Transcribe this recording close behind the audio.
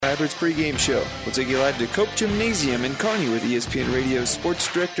Hybrids pregame show. We'll take you live to Cope Gymnasium in Kearney with ESPN Radio's sports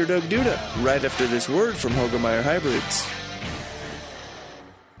director Doug Duda, right after this word from Hoegemeyer Hybrids.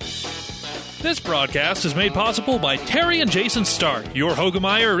 This broadcast is made possible by Terry and Jason Stark, your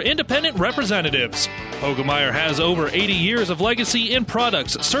Hoegemeyer independent representatives. Hoegemeyer has over 80 years of legacy in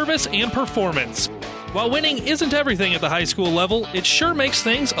products, service, and performance. While winning isn't everything at the high school level, it sure makes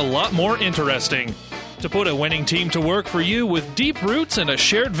things a lot more interesting. To put a winning team to work for you with deep roots and a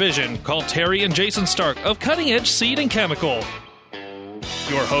shared vision, call Terry and Jason Stark of Cutting Edge Seed and Chemical.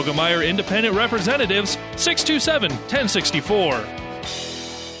 Your Hoegemeyer independent representatives, 627-1064.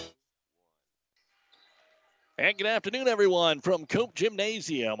 And good afternoon, everyone, from Cope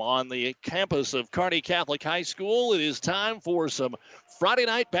Gymnasium on the campus of Kearney Catholic High School. It is time for some Friday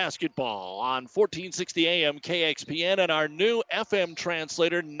night basketball on 1460 AM KXPN and our new FM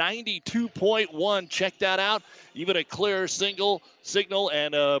translator, 92.1. Check that out. Even a clear signal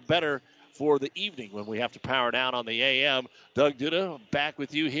and better for the evening when we have to power down on the AM. Doug Duda back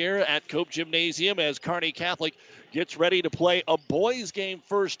with you here at Cope Gymnasium as Kearney Catholic gets ready to play a boys game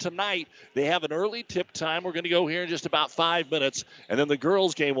first tonight. They have an early tip time. We're going to go here in just about 5 minutes, and then the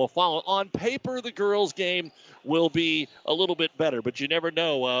girls game will follow. On paper, the girls game will be a little bit better, but you never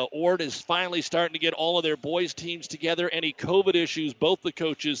know. Ord is finally starting to get all of their boys teams together. Any COVID issues, both the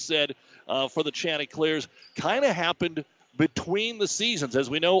coaches said for the Chanticleers, kind of happened between the seasons. As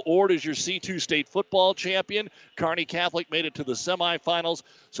we know, Ord is your C2 state football champion. Kearney Catholic made it to the semifinals.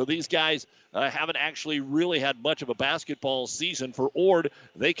 So these guys haven't actually really had much of a basketball season. For Ord,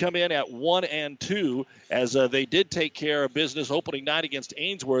 they come in at 1-2 as they did take care of business opening night against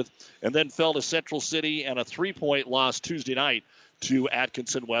Ainsworth and then fell to Central City and a 3-point loss Tuesday night to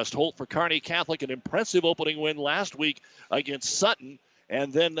Atkinson West Holt. For Kearney Catholic, an impressive opening win last week against Sutton.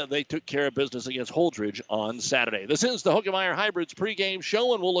 And then they took care of business against Holdridge on Saturday. This is the Hoegemeyer Hybrids pregame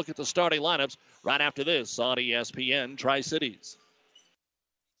show, and we'll look at the starting lineups right after this on ESPN Tri-Cities.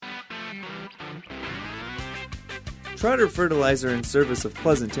 Trotter Fertilizer and Service of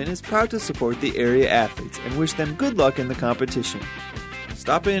Pleasanton is proud to support the area athletes and wish them good luck in the competition.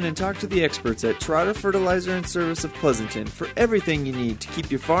 Stop in and talk to the experts at Trotter Fertilizer and Service of Pleasanton for everything you need to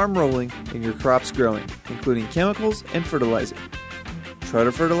keep your farm rolling and your crops growing, including chemicals and fertilizer.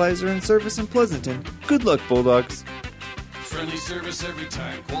 Trotter Fertilizer and Service in Pleasanton. Good luck, Bulldogs. Friendly service every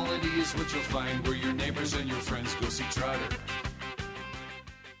time. Quality is what you'll find where your neighbors and your friends go see Trotter.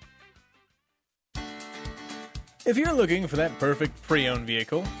 If you're looking for that perfect pre-owned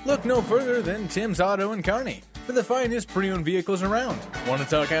vehicle, look no further than Tim's Auto in Kearney for the finest pre-owned vehicles around. Want to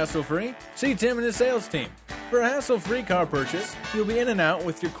talk hassle-free? See Tim and his sales team. For a hassle-free car purchase, you'll be in and out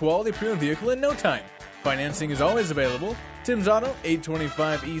with your quality pre-owned vehicle in no time. Financing is always available. Tim's Auto,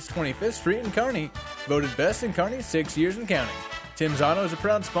 825 East 25th Street in Kearney. Voted best in Kearney 6 years and counting. Tim's Auto is a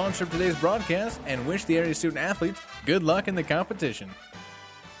proud sponsor of today's broadcast and wish the area student athletes good luck in the competition.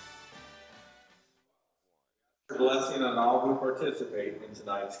 Blessing on all who participate in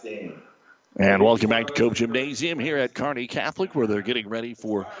tonight's game. And welcome back to Cope Gymnasium here at Kearney Catholic, where they're getting ready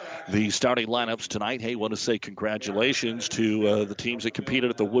for the starting lineups tonight. Hey, want to say congratulations to the teams that competed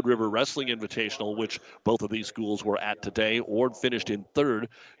at the Wood River Wrestling Invitational, which both of these schools were at today. Ord finished in third,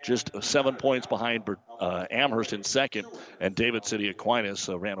 just 7 points behind Amherst in second, and David City Aquinas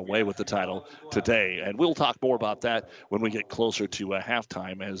ran away with the title today. And we'll talk more about that when we get closer to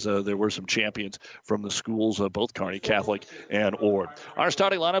halftime, as there were some champions from the schools, both Kearney Catholic and Ord. Our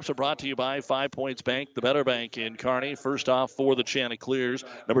starting lineups are brought to you by 5 Points Bank, the better bank in Kearney. First off for the Chanticleers,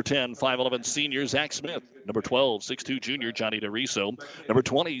 number 10, 5'11 senior Zach Smith. Number 12, 6'2 junior Johnny DeRiso. Number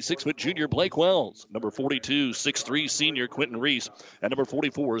 20, 6' junior Blake Wells. Number 42, 6'3 senior Quentin Reese. And number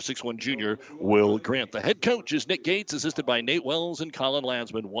 44, 6'1 junior Will Grant. The head coach is Nick Gates, assisted by Nate Wells and Colin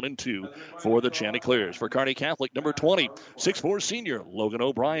Landsman, 1-2 for the Chanticleers. For Kearney Catholic, number 20, 6'4 senior Logan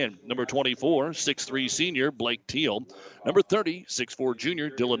O'Brien. Number 24, 6'3 senior Blake Teal. Number 30, 6'4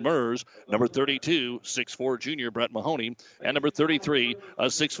 junior Dylan Mers. Number 32, 6'4 junior Brett Mahoney. And number 33, a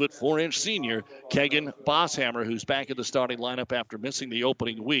 6'4" senior Kegan Bosshammer, who's back in the starting lineup after missing the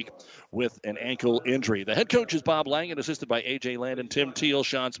opening week with an ankle injury. The head coach is Bob Langen, assisted by A.J. Landon, Tim Teal,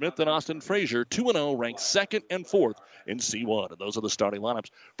 Sean Smith, and Austin Frazier, 2-0, ranked second and fourth in C1. And those are the starting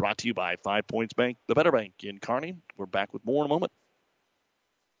lineups brought to you by 5 Points Bank, the better bank in Kearney. We're back with more in a moment.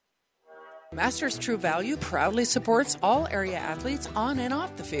 Masters True Value proudly supports all area athletes on and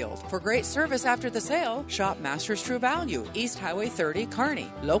off the field. For great service after the sale, shop Masters True Value, East Highway 30,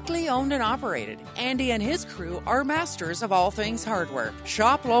 Kearney. Locally owned and operated. Andy and his crew are masters of all things hardware.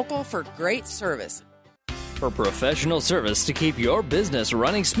 Shop local for great service. For professional service to keep your business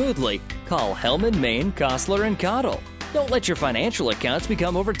running smoothly, call Hellman, Maine, Kostler, and Cottle. Don't let your financial accounts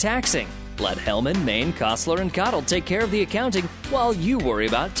become overtaxing. Let Hellman, Main, Kostler, and Cottle take care of the accounting while you worry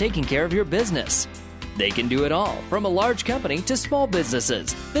about taking care of your business. They can do it all, from a large company to small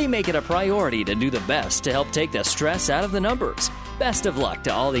businesses. They make it a priority to do the best to help take the stress out of the numbers. Best of luck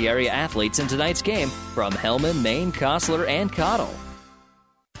to all the area athletes in tonight's game from Hellman, Main, Kostler, and Cottle.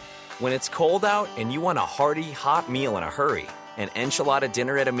 When it's cold out and you want a hearty, hot meal in a hurry, an enchilada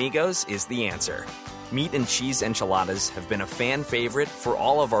dinner at Amigos is the answer. Meat and cheese enchiladas have been a fan favorite for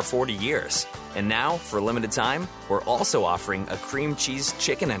all of our 40 years. And now, for a limited time, we're also offering a cream cheese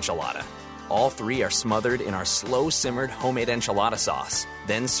chicken enchilada. All three are smothered in our slow-simmered homemade enchilada sauce,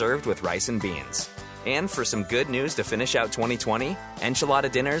 then served with rice and beans. And for some good news to finish out 2020,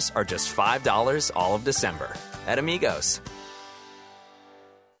 enchilada dinners are just $5 all of December at Amigos.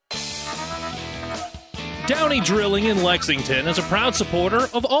 Downey Drilling in Lexington is a proud supporter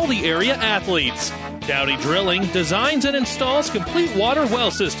of all the area athletes. Downey Drilling designs and installs complete water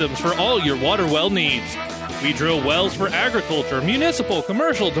well systems for all your water well needs. We drill wells for agriculture, municipal,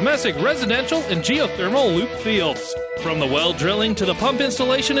 commercial, domestic, residential, and geothermal loop fields. From the well drilling to the pump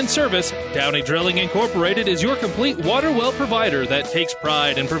installation and service, Downey Drilling Incorporated is your complete water well provider that takes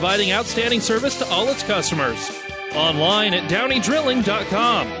pride in providing outstanding service to all its customers. Online at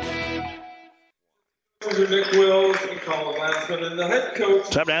downeydrilling.com. Nick Wills, Colin Lansman, and the head coach.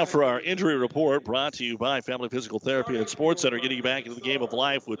 Time now for our injury report, brought to you by Family Physical Therapy and Sports Center, getting you back into the game of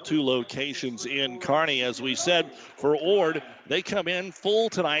life with 2 locations in Kearney. As we said, for Ord, they come in full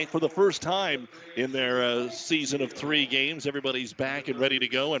tonight for the first time in their season of 3 games. Everybody's back and ready to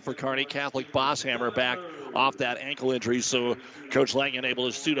go. And for Kearney Catholic, Bosshammer back off that ankle injury, so Coach Langen able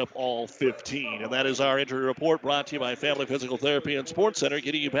to suit up all 15. And that is our injury report, brought to you by Family Physical Therapy and Sports Center,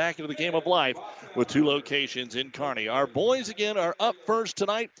 getting you back into the game of life with 2 locations in Kearney. Our boys again are up first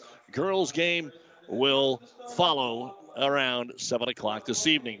tonight. Girls game will follow around 7 o'clock this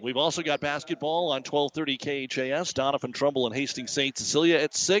evening. We've also got basketball on 1230 KHAS. Donovan Trumbull and Hastings St. Cecilia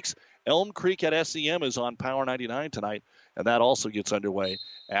at 6. Elm Creek at SEM is on Power 99 tonight, and that also gets underway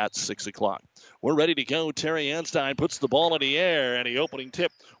at 6 o'clock. We're ready to go. Terry Anstein puts the ball in the air, and the opening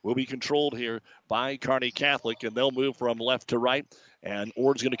tip will be controlled here by Kearney Catholic, and they'll move from left to right. And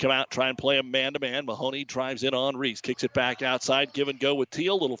Ord's going to come out, try and play him man-to-man. Mahoney drives in on Reese, kicks it back outside, give and go with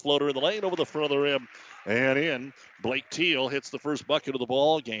Teal. Little floater in the lane over the front of the rim and in. Blake Teal hits the first bucket of the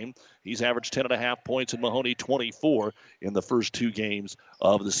ball game. He's averaged 10.5 points, and Mahoney 24 in the first 2 games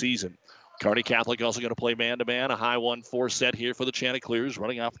of the season. Kearney Catholic also going to play man-to-man. A high 1-4 set here for the Chanticleers.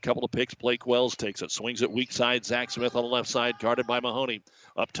 Running off a couple of picks. Blake Wells takes it. Swings it weak side. Zach Smith on the left side, guarded by Mahoney.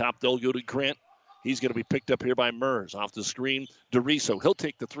 Up top, they'll go to Grant. He's going to be picked up here by Mers. Off the screen, DeRiso. He'll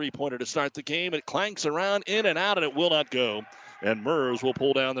take the 3-pointer to start the game. It clanks around, in and out, and it will not go. And Mers will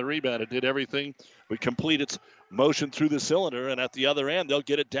pull down the rebound. It did everything but complete its motion through the cylinder. And at the other end, they'll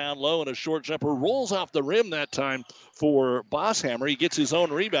get it down low, and a short jumper rolls off the rim that time for Bosshammer. He gets his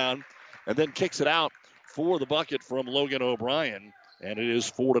own rebound and then kicks it out for the bucket from Logan O'Brien. And it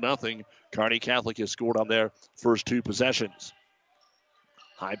is 4-0. Kearney Catholic has scored on their first 2 possessions.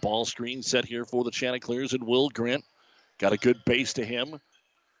 High ball screen set here for the Chanticleers, and Will Grant got a good base to him.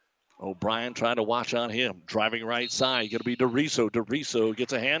 O'Brien trying to watch on him. Driving right side, going to be DeRiso. DeRiso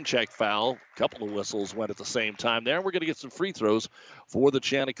gets a hand check foul. A couple of whistles went at the same time there. We're going to get some free throws for the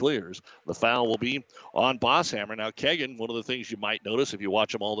Chanticleers. The foul will be on Bosshammer. Now, Kegan, one of the things you might notice if you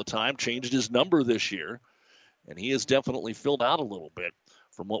watch him all the time, changed his number this year, and he has definitely filled out a little bit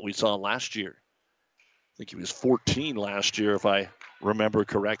from what we saw last year. I think he was 14 last year, if I remember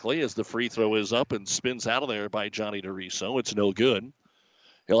correctly, as the free throw is up and spins out of there by Johnny DeRiso. It's no good.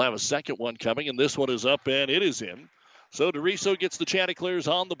 He'll have a second one coming, and this one is up, and it is in. So DeRiso gets the Chanticleers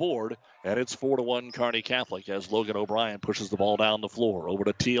on the board, and it's 4-1 Kearney Catholic as Logan O'Brien pushes the ball down the floor. Over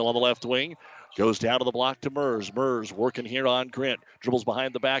to Teal on the left wing. Goes down to the block to Mers. Mers working here on Grant. Dribbles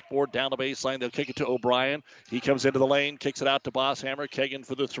behind the backboard, down the baseline. They'll kick it to O'Brien. He comes into the lane, kicks it out to Bosshammer. Kegan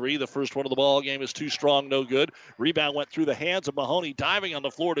for the 3. The first one of the ball game is too strong, no good. Rebound went through the hands of Mahoney. Diving on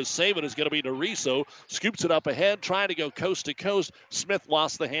the floor to save it is going to be DeRiso. Scoops it up ahead, trying to go coast to coast. Smith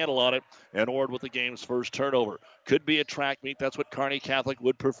lost the handle on it, and Ord with the game's first turnover. Could be a track meet. That's what Kearney Catholic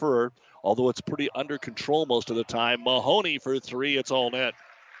would prefer, although it's pretty under control most of the time. Mahoney for 3. It's all net.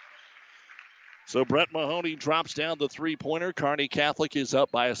 So Brett Mahoney drops down the 3-pointer. Kearney Catholic is up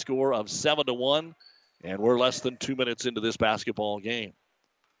by a score of 7-1, and we're less than 2 minutes into this basketball game.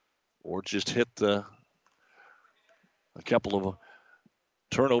 Or just hit a couple of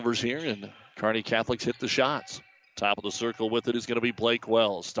turnovers here, and Kearney Catholics hit the shots. Top of the circle with it is going to be Blake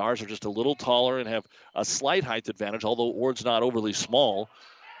Wells. Stars are just a little taller and have a slight height advantage, although Ord's not overly small.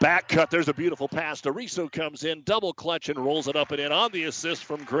 Back cut. There's a beautiful pass. DeRiso comes in, double clutch, and rolls it up and in on the assist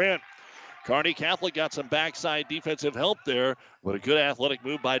from Grant. Kearney Catholic got some backside defensive help there, but a good athletic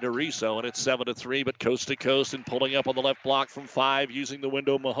move by DeRiso, and it's 7-3, but coast to coast and pulling up on the left block from 5 using the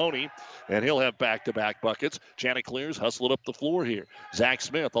window Mahoney, and he'll have back-to-back buckets. Chanticleers hustling up the floor here. Zach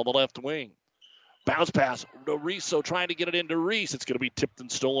Smith on the left wing. Bounce pass. DeRiso trying to get it into Reese. It's going to be tipped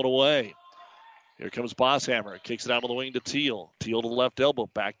and stolen away. Here comes Bosshammer. Kicks it out on the wing to Teal. Teal to the left elbow.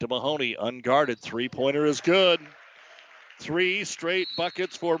 Back to Mahoney. Unguarded. Three-pointer is good. 3 straight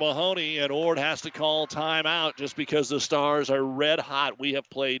buckets for Mahoney, and Ord has to call timeout just because the Stars are red hot. We have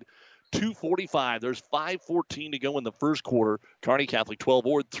played 2:45. There's 5:14 to go in the first quarter. Kearney Catholic 12,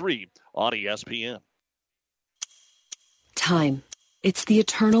 Ord 3 on ESPN. Time. It's the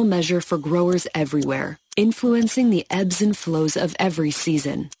eternal measure for growers everywhere, influencing the ebbs and flows of every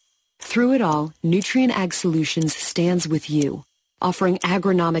season. Through it all, Nutrient Ag Solutions stands with you, offering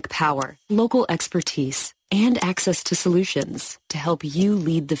agronomic power, local expertise, and access to solutions to help you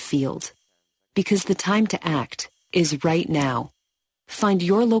lead the field. Because the time to act is right now. Find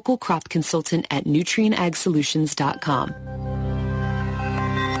your local crop consultant at nutrientagsolutions.com.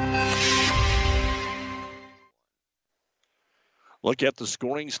 Look at the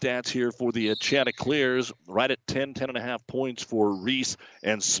scoring stats here for the Chanticleers, right at 10.5 points for Reese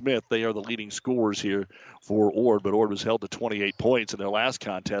and Smith. They are the leading scorers here for Ord, but Ord was held to 28 points in their last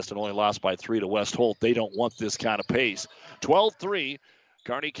contest and only lost by 3 to West Holt. They don't want this kind of pace. 12-3,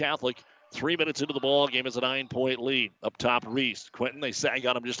 Kearney Catholic, 3 minutes into the ball game is a 9-point lead. Up top, Reese. Quentin, they sag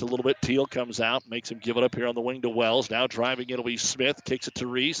on him just a little bit. Teal comes out, makes him give it up here on the wing to Wells. Now driving, it'll be Smith, kicks it to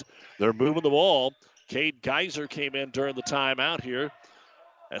Reese. They're moving the ball. Cade Geiser came in during the timeout here.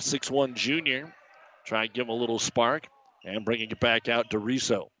 A 6'1 junior. Try and give him a little spark. And bringing it back out to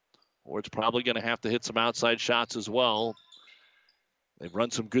Riso. Ward's probably going to have to hit some outside shots as well. They've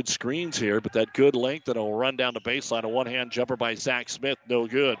run some good screens here, but that good length and will run down the baseline. A one-hand jumper by Zach Smith, no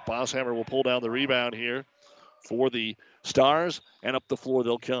good. Bosshammer will pull down the rebound here for the Stars, and up the floor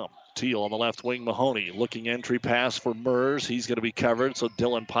they'll come. Teal on the left wing, Mahoney looking entry pass for Mers. He's going to be covered, so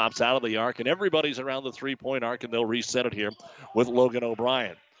Dillon pops out of the arc, and everybody's around the three-point arc, and they'll reset it here with Logan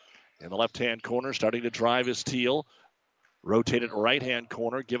O'Brien. In the left-hand corner, starting to drive is Teal. Rotated right-hand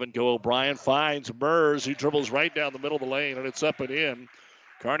corner, give and go O'Brien finds Mers, who dribbles right down the middle of the lane, and it's up and in.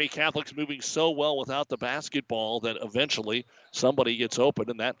 Kearney Catholic's moving so well without the basketball that eventually somebody gets open,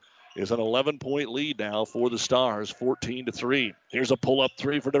 and that is an 11-point lead now for the Stars, 14-3. Here's a pull-up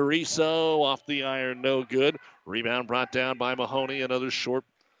three for DeRiso. Off the iron, no good. Rebound brought down by Mahoney. Another short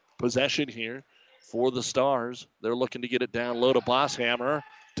possession here for the Stars. They're looking to get it down low to Bosshammer.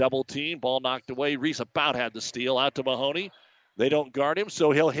 Double team, ball knocked away. Reese about had the steal out to Mahoney. They don't guard him,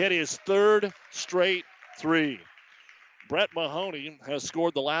 so he'll hit his third straight three. Brett Mahoney has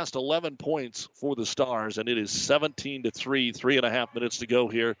scored the last 11 points for the Stars, and it is 17-3, 3.5 minutes to go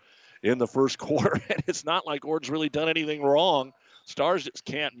here in the first quarter. And it's not like Ord's really done anything wrong. Stars just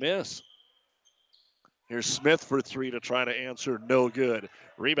can't miss. Here's Smith for three to try to answer. No good.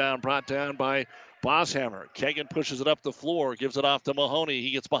 Rebound brought down by Bosshammer. Kagan pushes it up the floor, gives it off to Mahoney.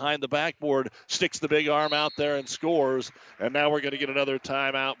 He gets behind the backboard, sticks the big arm out there and scores. And now we're going to get another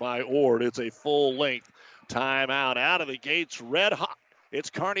timeout by Ord. It's a full-length timeout out of the gates, red hot. It's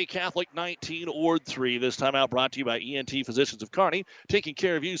Kearney Catholic 19, Ord 3. This timeout brought to you by ENT Physicians of Kearney, taking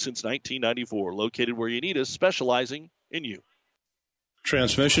care of you since 1994. Located where you need us, specializing in you.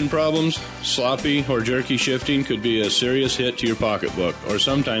 Transmission problems, sloppy or jerky shifting could be a serious hit to your pocketbook, or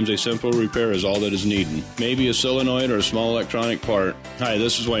sometimes a simple repair is all that is needed. Maybe a solenoid or a small electronic part. Hi,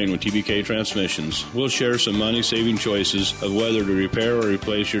 this is Wayne with TBK Transmissions. We'll share some money-saving choices of whether to repair or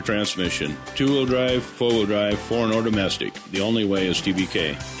replace your transmission. Two-wheel drive, four-wheel drive, foreign or domestic. The only way is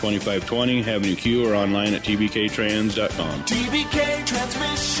TBK. 2520 Avenue Q or online at tbktrans.com. TBK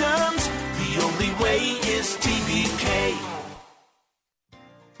Transmissions, the only way is TBK.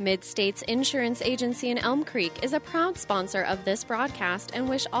 Mid-States Insurance Agency in Elm Creek is a proud sponsor of this broadcast and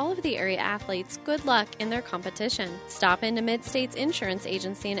wish all of the area athletes good luck in their competition. Stop into Mid-States Insurance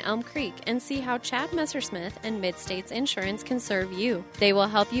Agency in Elm Creek and see how Chad Messersmith and Mid-States Insurance can serve you. They will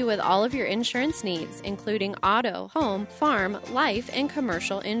help you with all of your insurance needs, including auto, home, farm, life, and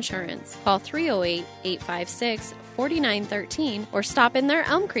commercial insurance. Call 308-856-4913 or stop in their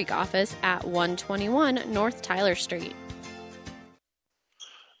Elm Creek office at 121 North Tyler Street.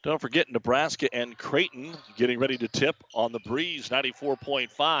 Don't forget Nebraska and Creighton getting ready to tip on the Breeze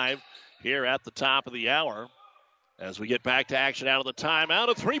 94.5 here at the top of the hour. As we get back to action out of the timeout,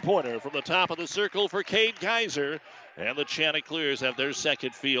 a three-pointer from the top of the circle for Cade Geiser. And the Chanticleers have their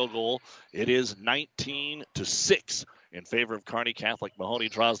second field goal. It is 19-6 in favor of Kearney Catholic. Mahoney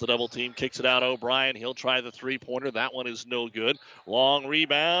draws the double team, kicks it out. O'Brien, he'll try the three-pointer. That one is no good. Long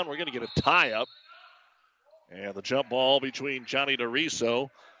rebound. We're going to get a tie-up. And the jump ball between Johnny DeRiso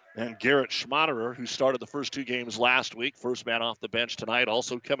and Garrett Schmaderer, who started the first 2 games last week. First man off the bench tonight.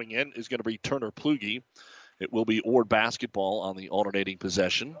 Also coming in is going to be Turner Plugi. It will be Ord basketball on the alternating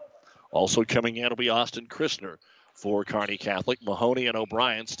possession. Also coming in will be Austin Christner for Kearney Catholic. Mahoney and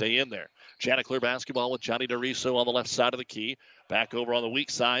O'Brien stay in there. Chanticleer basketball with Johnny DeRiso on the left side of the key. Back over on the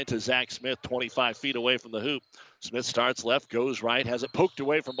weak side to Zach Smith, 25 feet away from the hoop. Smith starts left, goes right, has it poked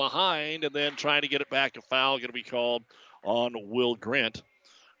away from behind, and then trying to get it back. A foul going to be called on Will Grant.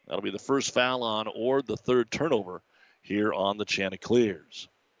 That'll be the first foul on Ord, the third turnover here on the Chanticleers.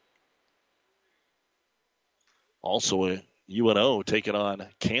 Also a UNO taking on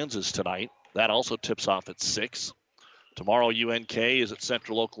Kansas tonight. That also tips off at 6. Tomorrow, UNK is at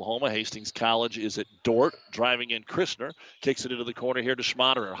Central Oklahoma. Hastings College is at Dordt. Driving in Christner. Kicks it into the corner here to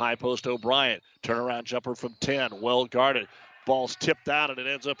Schmaderer. High post O'Brien. Turnaround jumper from 10. Well guarded. Ball's tipped out, and it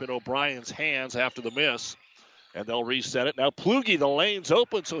ends up in O'Brien's hands after the miss. And they'll reset it. Now Plugi, the lane's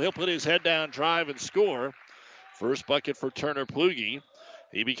open, so he'll put his head down, drive, and score. First bucket for Turner Plugi.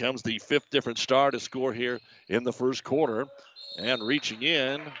 He becomes the 5th different star to score here in the first quarter. And reaching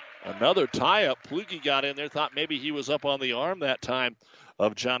in, another tie-up. Plugi got in there, thought maybe he was up on the arm that time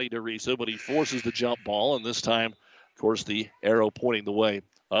of Johnny DeRiso, but he forces the jump ball, and this time, of course, the arrow pointing the way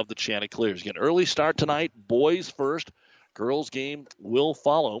of the Chanticleers. Again, early start tonight, boys first. Girls game will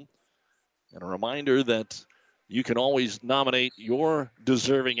follow. And a reminder that you can always nominate your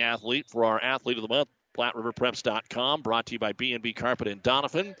deserving athlete for our Athlete of the Month. PlatteRiverPreps.com, brought to you by B&B Carpet in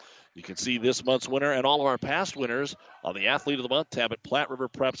Donovan. You can see this month's winner and all of our past winners on the Athlete of the Month tab at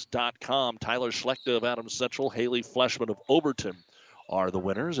PlatteRiverPreps.com. Tyler Schlechter of Adams Central, Haley Fleshman of Overton are the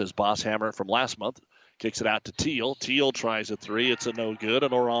winners, as Bosshammer from last month kicks it out to Teal. Teal tries a 3. It's a no good.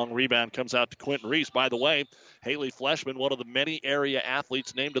 And a wrong rebound comes out to Quentin Reese. By the way, Haley Fleshman, one of the many area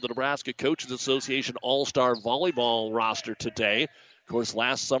athletes named to the Nebraska Coaches Association All-Star Volleyball roster today. Of course,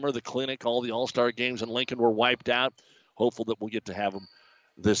 last summer, the clinic, all the All-Star games in Lincoln were wiped out. Hopeful that we'll get to have them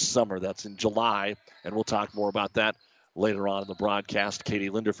this summer. That's in July, and we'll talk more about that later on in the broadcast. Katie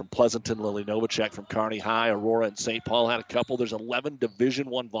Linder from Pleasanton, Lily Novacek from Kearney High, Aurora and St. Paul had a couple. There's 11 Division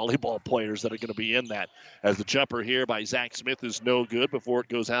I volleyball players that are going to be in that. As the jumper here by Zach Smith is no good before it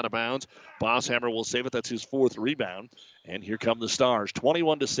goes out of bounds. Bosshammer will save it. That's his 4th rebound. And here come the Stars.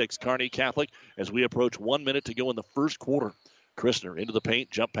 21-6, Kearney Catholic, as we approach 1 minute to go in the first quarter. Christner into the paint,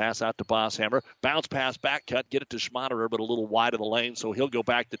 jump pass out to Bosshammer. Bounce pass, back cut, get it to Schmaderer, but a little wide of the lane, so he'll go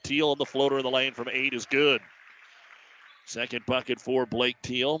back to Teal, and the floater in the lane from 8 is good. Second bucket for Blake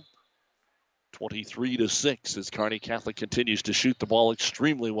Teal. 23-6 as Kearney Catholic continues to shoot the ball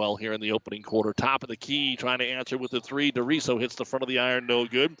extremely well here in the opening quarter. Top of the key, trying to answer with the 3. DeRiso hits the front of the iron, no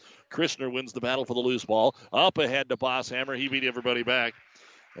good. Christner wins the battle for the loose ball. Up ahead to Bosshammer. He beat everybody back,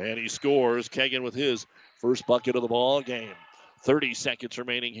 and he scores. Kagan with his first bucket of the ball game. 30 seconds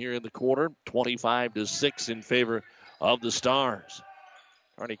remaining here in the quarter. 25-6 in favor of the Stars.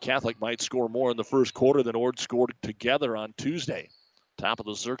 Kearney Catholic might score more in the first quarter than Ord scored together on Tuesday. Top of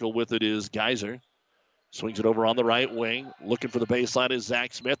the circle with it is Geyser. Swings it over on the right wing. Looking for the baseline is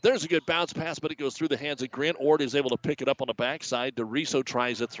Zach Smith. There's a good bounce pass, but it goes through the hands of Grant. Ord is able to pick it up on the backside. DeRiso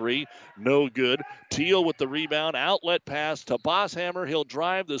tries a 3. No good. Teal with the rebound. Outlet pass to Bosshammer. He'll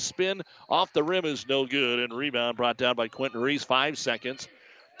drive. The spin off the rim is no good. And rebound brought down by Quentin Reese. 5 seconds.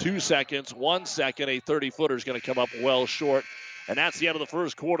 2 seconds. 1 second. A 30-footer is going to come up well short. And that's the end of the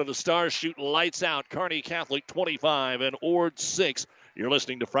first quarter. The Stars shoot lights out. Kearney Catholic 25 and Ord 6. You're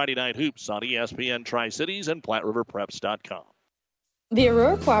listening to Friday Night Hoops on ESPN Tri-Cities and PlatteRiverPreps.com. The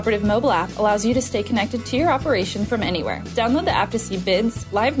Aurora Cooperative mobile app allows you to stay connected to your operation from anywhere. Download the app to see bids,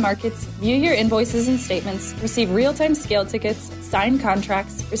 live markets, view your invoices and statements, receive real-time scale tickets, sign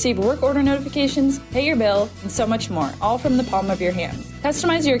contracts, receive work order notifications, pay your bill, and so much more, all from the palm of your hands.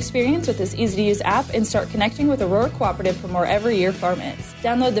 Customize your experience with this easy-to-use app and start connecting with Aurora Cooperative from wherever your farm is.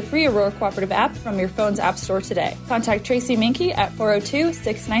 Download the free Aurora Cooperative app from your phone's app store today. Contact Tracy Minke at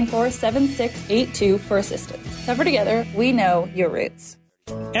 402-694-7682 for assistance. Tougher together, we know your roots.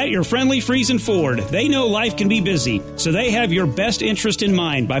 At your friendly Friesen Ford, they know life can be busy, so they have your best interest in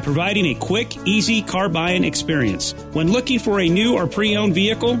mind by providing a quick, easy car buying experience. When looking for a new or pre-owned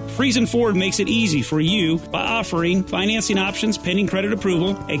vehicle, Friesen Ford makes it easy for you by offering financing options pending credit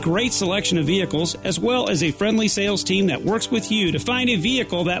approval, a great selection of vehicles, as well as a friendly sales team that works with you to find a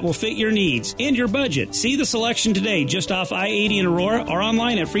vehicle that will fit your needs and your budget. See the selection today just off I-80 in Aurora or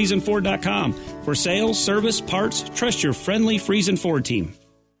online at FriesenFord.com. For sales, service, parts, trust your friendly Friesen Ford team.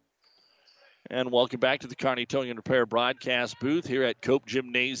 And welcome back to the Kearney Towing and Repair broadcast booth here at Cope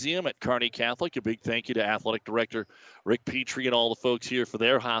Gymnasium at Kearney Catholic. A big thank you to Athletic Director Rick Petrie and all the folks here for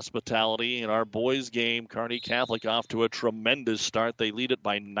their hospitality. In our boys game, Kearney Catholic off to a tremendous start. They lead it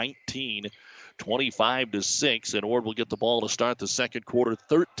by 19, 25-6, and Ord will get the ball to start the second quarter.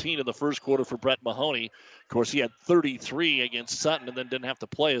 13 in the first quarter for Brett Mahoney. Of course, he had 33 against Sutton and then didn't have to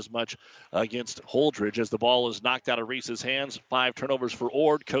play as much against Holdridge as the ball is knocked out of Reese's hands. 5 turnovers for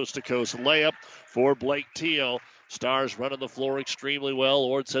Ord. Coast-to-coast layup for Blake Teal. Stars running the floor extremely well.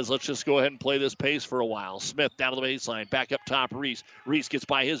 Ord says, let's just go ahead and play this pace for a while. Smith down to the baseline. Back up top, Reese. Reese gets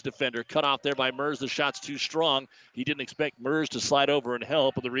by his defender. Cut off there by Mers. The shot's too strong. He didn't expect Mers to slide over and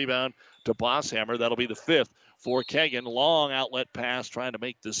help. And the rebound to Bosshammer. That'll be the 5th for Kegan. Long outlet pass trying to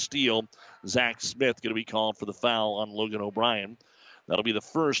make the steal. Zach Smith going to be called for the foul on Logan O'Brien. That'll be the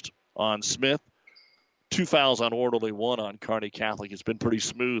first on Smith. 2 fouls on Ord, only 1 on Kearney Catholic. It's been pretty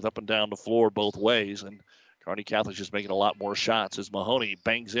smooth up and down the floor both ways. And Kearney Catholic's just making a lot more shots as Mahoney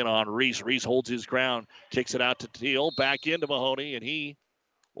bangs in on Reese. Reese holds his ground, kicks it out to Teal, back into Mahoney, and he,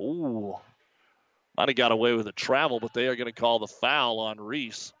 might have got away with a travel, but they are going to call the foul on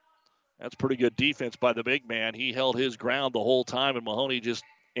Reese. That's pretty good defense by the big man. He held his ground the whole time, and Mahoney just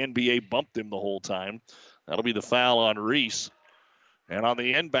NBA bumped him the whole time. That'll be the foul on Reese. And on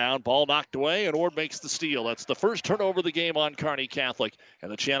the inbound, ball knocked away, and Ord makes the steal. That's the first turnover of the game on Kearney Catholic. And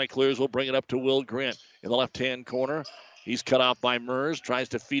the Chanticleers will bring it up to Will Grint in the left-hand corner. He's cut off by Mers, tries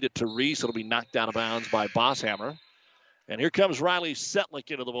to feed it to Reese. It'll be knocked out of bounds by Bosshammer. And here comes Riley Setlick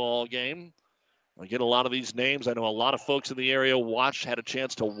into the ball game. I get a lot of these names. I know a lot of folks in the area had a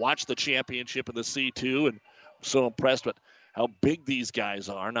chance to watch the championship in the C2, and I'm so impressed with how big these guys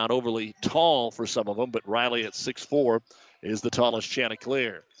are. Not overly tall for some of them, but Riley at 6'4", is the tallest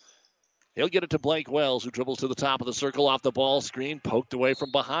Chanticleer. He'll get it to Blake Wells, who dribbles to the top of the circle off the ball screen, poked away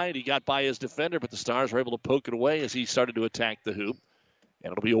from behind. He got by his defender, but the Stars were able to poke it away as he started to attack the hoop.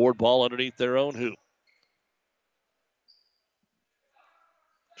 And it'll be Ord ball underneath their own hoop.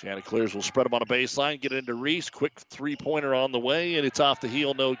 Chanticleers will spread them on a baseline, get it into Reese. Quick three-pointer on the way, and it's off the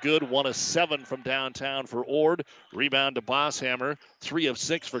heel, no good. 1 of 7 from downtown for Ord. Rebound to Bosshammer. 3 of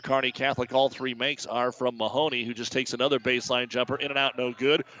 6 for Kearney Catholic. All 3 makes are from Mahoney, who just takes another baseline jumper. In and out, no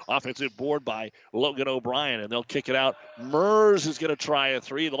good. Offensive board by Logan O'Brien, and they'll kick it out. Mers is going to try a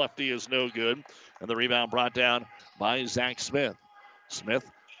 3. The lefty is no good. And the rebound brought down by Zach Smith. Smith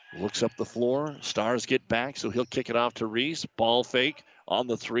looks up the floor. Stars get back, so he'll kick it off to Reese. Ball fake on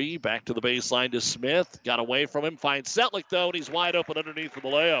the 3. Back to the baseline to Smith. Got away from him. Finds Setlick, though, and he's wide open underneath for the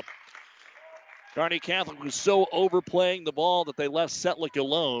layup. Kearney Catholic was so overplaying the ball that they left Setlick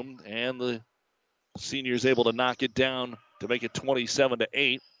alone, and the senior's able to knock it down to make it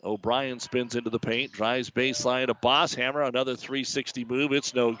 27-8. O'Brien spins into the paint, drives baseline to Bosshammer. Another 360 move.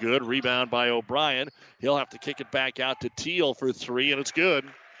 It's no good. Rebound by O'Brien. He'll have to kick it back out to Teal for 3, and it's good.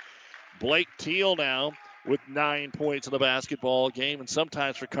 Blake Teal now with 9 points in the basketball game. And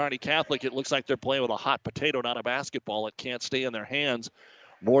sometimes for Kearney Catholic, it looks like they're playing with a hot potato, not a basketball. It can't stay in their hands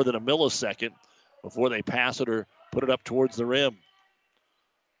more than a millisecond before they pass it or put it up towards the rim.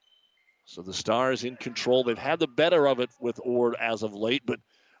 So the Stars in control. They've had the better of it with Ord as of late, but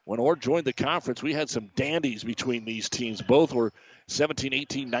when Ord joined the conference, we had some dandies between these teams. Both were 17,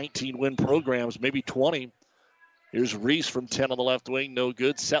 18, 19 win programs, maybe 20. Here's Reese from 10 on the left wing. No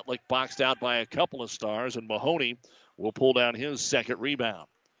good. Setlick boxed out by a couple of Stars, and Mahoney will pull down his second rebound.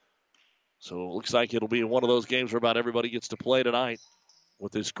 So it looks like it'll be one of those games where about everybody gets to play tonight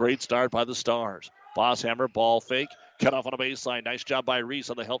with this great start by the Stars. Bosshammer, ball fake, cut off on a baseline. Nice job by Reese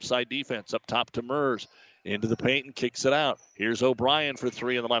on the help side defense. Up top to Mers. Into the paint and kicks it out. Here's O'Brien for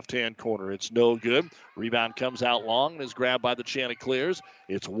 3 in the left-hand corner. It's no good. Rebound comes out long and is grabbed by the Chanticleers.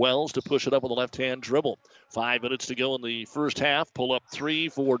 It's Wells to push it up with a left-hand dribble. 5 minutes to go in the first half. Pull up 3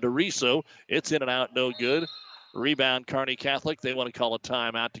 for DeRiso. It's in and out, no good. Rebound, Kearney Catholic. They want to call a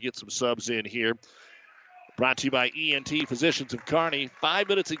timeout to get some subs in here. Brought to you by ENT Physicians of Kearney. 5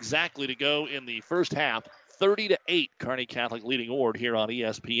 minutes exactly to go in the first half. 30-8, Kearney Catholic leading Ord here on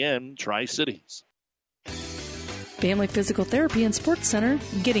ESPN Tri-Cities. Family Physical Therapy and Sports Center,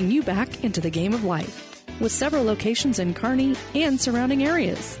 getting you back into the game of life. With several locations in Kearney and surrounding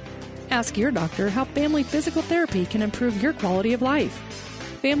areas. Ask your doctor how Family Physical Therapy can improve your quality of life.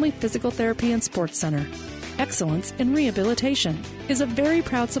 Family Physical Therapy and Sports Center. Excellence in Rehabilitation is a very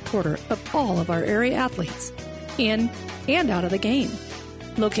proud supporter of all of our area athletes, in and out of the game.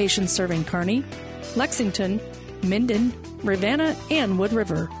 Locations serving Kearney, Lexington, Minden, Ravenna, and Wood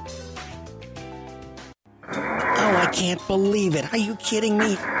River. Oh, I can't believe it. Are you kidding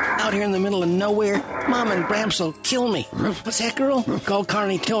me? Out here in the middle of nowhere, Mom and Bramps will kill me. What's that, girl? Call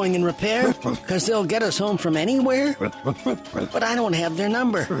Kearney Towing and Repair? Because they'll get us home from anywhere? But I don't have their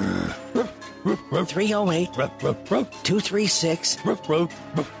number.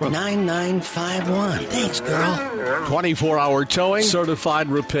 308-236-9951. Thanks, girl. 24-hour towing, certified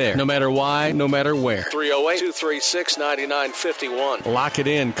repair. No matter why, no matter where. 308-236-9951. Lock it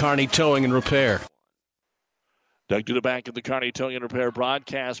in, Kearney Towing and Repair. Doug Duda back in the Kearney Towing and Repair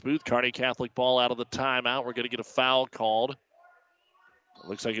broadcast booth. Kearney Catholic ball out of the timeout. We're going to get a foul called. It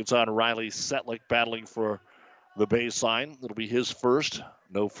looks like it's on Riley Setlick battling for the baseline. It'll be his first.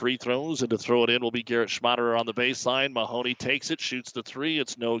 No free throws, and to throw it in will be Garrett Schmaderer on the baseline. Mahoney takes it, shoots the three.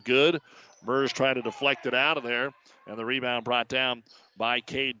 It's no good. Murs trying to deflect it out of there, and the rebound brought down by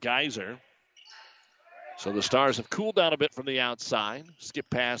Cade Geyser. So the Stars have cooled down a bit from the outside. Skip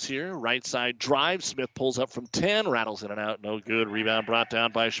pass here, right side drive. Smith pulls up from 10, rattles in and out, no good. Rebound brought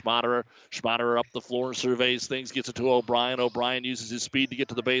down by Schmaderer. Schmaderer up the floor, surveys things, gets it to O'Brien. O'Brien uses his speed to get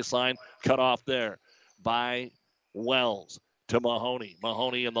to the baseline. Cut off there by Wells to Mahoney.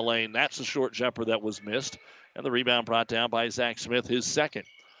 Mahoney in the lane. That's the short jumper that was missed. And the rebound brought down by Zach Smith, his second.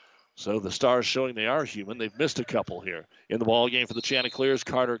 So the Stars showing they are human. They've missed a couple here. In the ball game for the Chanticleers,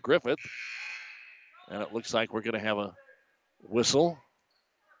 Carter Griffith. And it looks like we're going to have a whistle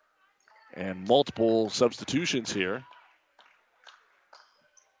and multiple substitutions here.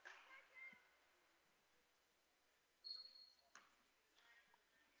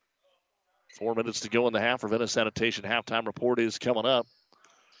 Four minutes to go in the half. Ravenna Sanitation halftime report is coming up.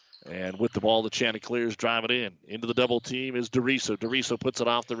 And with the ball, the Chanticleers drive it in. Into the double team is DeRiso. DeRiso puts it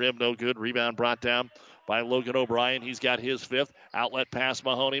off the rim. No good. Rebound brought down by Logan O'Brien. He's got his fifth. Outlet pass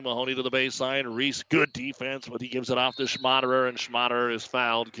Mahoney. Mahoney to the baseline. Reese, good defense, but he gives it off to Schmaderer, and Schmaderer is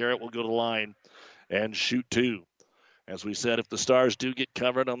fouled. Garrett will go to the line and shoot two. As we said, if the Stars do get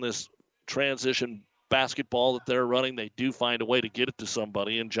covered on this transition basketball that they're running, they do find a way to get it to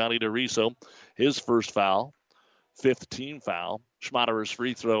somebody. And Johnny DeRiso, his first foul, fifth team foul. Schmaderer's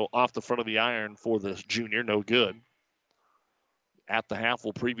free throw off the front of the iron for the junior, no good. At the half,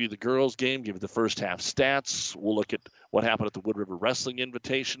 we'll preview the girls' game, give you the first half stats. We'll look at what happened at the Wood River Wrestling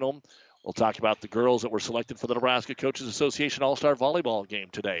Invitational. We'll talk about the girls that were selected for the Nebraska Coaches Association All-Star Volleyball game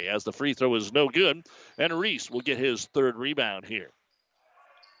today, as the free throw is no good. And Reese will get his third rebound here.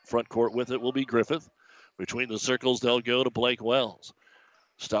 Front court with it will be Griffith. Between the circles, they'll go to Blake Wells.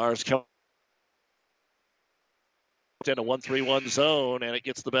 Stars come in a 1-3-1 zone, and it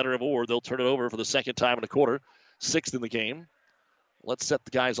gets the better of Ord. They'll turn it over for the second time in a quarter. Sixth in the game. Let's set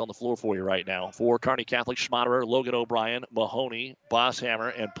the guys on the floor for you right now. For Kearney Catholic, Schmaderer, Logan O'Brien, Mahoney,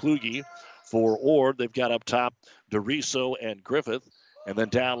 Bosshammer, and Plugi. For Ord, they've got up top DeRiso and Griffith. And then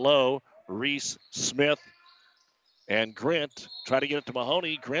down low, Reese, Smith, and Grint. Try to get it to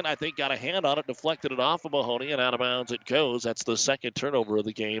Mahoney. Grint, I think, got a hand on it, deflected it off of Mahoney, and out of bounds it goes. That's the second turnover of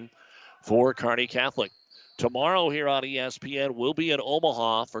the game for Kearney Catholic. Tomorrow here on ESPN, we'll be in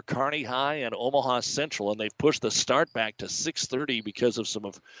Omaha for Kearney High and Omaha Central, and they've pushed the start back to 6:30 because of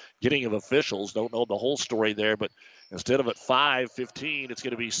some getting of officials. Don't know the whole story there, but instead of at 5:15, it's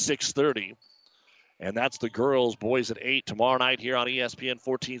going to be 6:30. And that's the girls, boys at 8 tomorrow night here on ESPN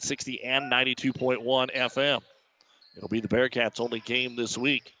 1460 and 92.1 FM. It'll be the Bearcats' only game this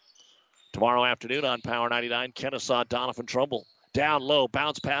week. Tomorrow afternoon on Power 99, Kennesaw, Donovan Trumbull. Down low,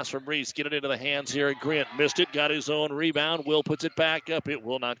 bounce pass from Reese. Get it into the hands here. Grint missed it, got his own rebound. Will puts it back up. It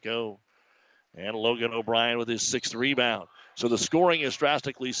will not go. And Logan O'Brien with his sixth rebound. So the scoring is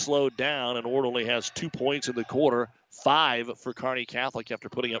drastically slowed down, and Ord only has 2 points in the quarter, 5 for Kearney Catholic after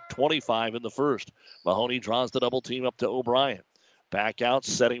putting up 25 in the first. Mahoney draws the double team up to O'Brien. Back out,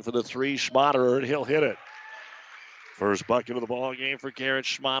 setting for the three. Schmaderer, and he'll hit it. First bucket of the ball game for Garrett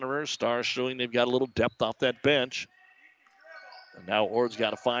Schmaderer. Stars showing they've got a little depth off that bench. And now Ord's got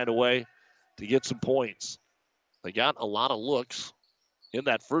to find a way to get some points. They got a lot of looks in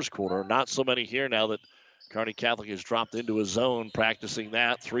that first quarter. Not so many here now that Kearney Catholic has dropped into a zone practicing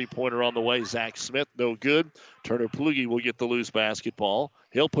that. Three-pointer on the way. Zach Smith, no good. Turner Plugi will get the loose basketball.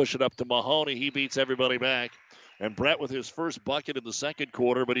 He'll push it up to Mahoney. He beats everybody back. And Brett with his first bucket in the second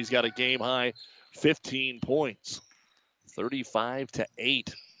quarter, but he's got a game-high 15 points.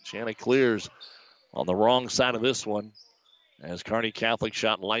 35-8. Chanticleers on the wrong side of this one as Kearney Catholic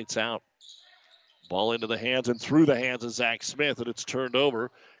shot lights out. Ball into the hands and through the hands of Zach Smith, and it's turned over.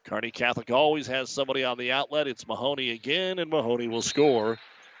 Kearney Catholic always has somebody on the outlet. It's Mahoney again, and Mahoney will score.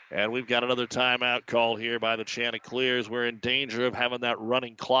 And we've got another timeout call here by the Chanticleers. We're in danger of having that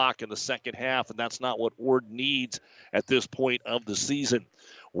running clock in the second half, and that's not what Ord needs at this point of the season.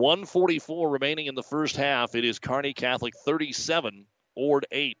 1:44 remaining in the first half. It is Kearney Catholic 37, Ord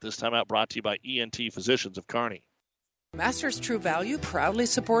 8. This time out brought to you by ENT Physicians of Kearney. Masters True Value proudly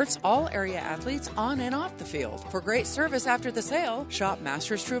supports all area athletes on and off the field. For great service after the sale, shop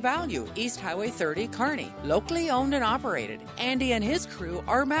Masters True Value, East Highway 30, Kearney. Locally owned and operated. Andy and his crew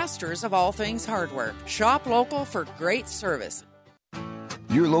are masters of all things hardware. Shop local for great service.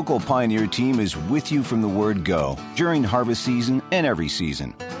 Your local Pioneer team is with you from the word go during harvest season and every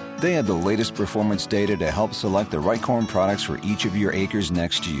season. They have the latest performance data to help select the right corn products for each of your acres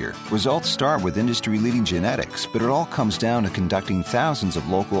next year. Results start with industry-leading genetics, but it all comes down to conducting thousands of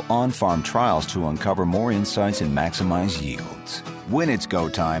local on-farm trials to uncover more insights and maximize yields. When it's go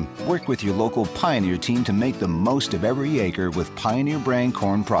time, work with your local Pioneer team to make the most of every acre with Pioneer brand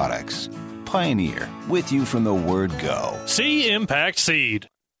corn products. Pioneer, with you from the word go. See Impact Seed.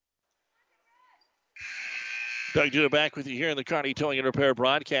 Doug Duda back with you here in the Kearney Towing and Repair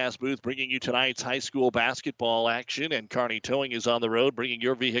broadcast booth, bringing you tonight's high school basketball action. And Kearney Towing is on the road, bringing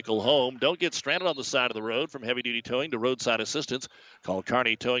your vehicle home. Don't get stranded on the side of the road. From heavy-duty towing to roadside assistance, call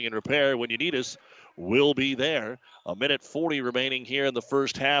Kearney Towing and Repair. When you need us, we'll be there. 1:40 remaining here in the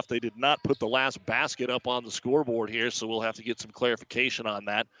first half. They did not put the last basket up on the scoreboard here, so we'll have to get some clarification on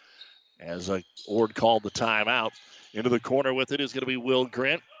that as Ord called the timeout. Into the corner with it is going to be Will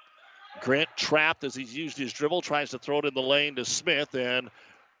Grant. Grant trapped as he's used his dribble, tries to throw it in the lane to Smith, and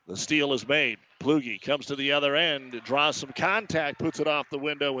the steal is made. Plugi comes to the other end, draws some contact, puts it off the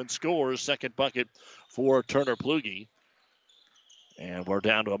window, and scores. Second bucket for Turner Plugi. And we're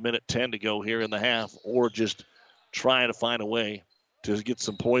down to 1:10 to go here in the half, or just trying to find a way to get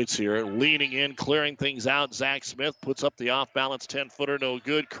some points here. Leaning in, clearing things out. Zach Smith puts up the off-balance 10-footer, no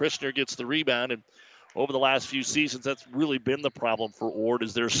good. Christner gets the rebound, and over the last few seasons, that's really been the problem for Ord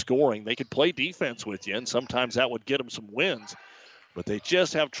is their scoring. They could play defense with you, and sometimes that would get them some wins, but they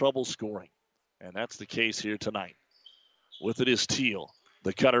just have trouble scoring, and that's the case here tonight. With it is Teal.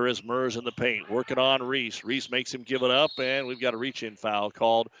 The cutter is Mers in the paint, working on Reese. Reese makes him give it up, and we've got a reach-in foul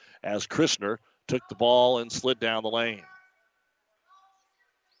called as Christner took the ball and slid down the lane.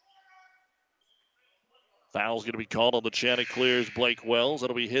 Foul's going to be called on the Chanticleers, Blake Wells.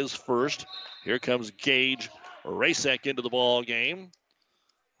 That'll be his first. Here comes Gage Rasek into the ball game.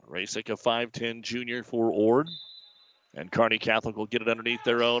 Rasek, a 5'10 junior for Ord. And Kearney Catholic will get it underneath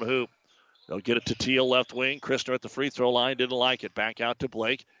their own hoop. They'll get it to Teal, left wing. Christner at the free throw line, didn't like it. Back out to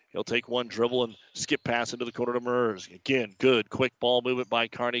Blake. He'll take one dribble and skip pass into the corner to Mers. Again, good, quick ball movement by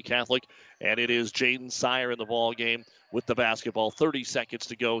Kearney Catholic. And it is Jaden Sire in the ball game with the basketball. 30 seconds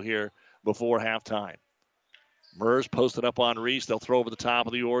to go here before halftime. Mers posted up on Reese. They'll throw over the top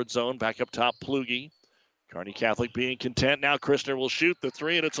of the Ord zone. Back up top, Plugi. Kearney Catholic being content. Now Christner will shoot the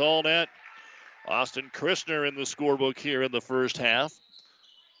three, and it's all net. Austin Christner in the scorebook here in the first half.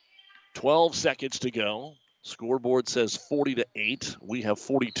 12 seconds to go. Scoreboard says 40-8. We have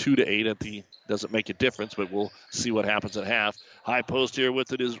 42-8 doesn't make a difference, but we'll see what happens at half. High post here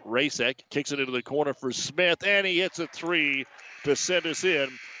with it is Rasek. Kicks it into the corner for Smith, and he hits a three to send us in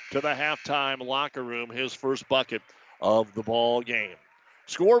to the halftime locker room, his first bucket of the ball game.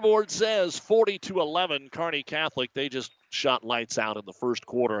 Scoreboard says 40-11, Kearney Catholic. They just shot lights out in the first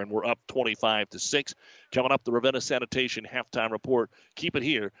quarter, and we're up 25-6. Coming up, the Ravenna Sanitation halftime report. Keep it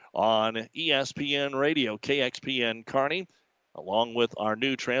here on ESPN Radio, KXPN Kearney, along with our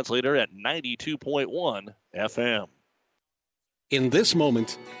new translator at 92.1 FM. In this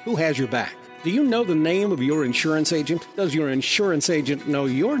moment, who has your back? Do you know the name of your insurance agent? Does your insurance agent know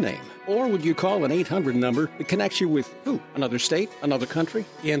your name? Or would you call an 800 number that connects you with who? Another state? Another country?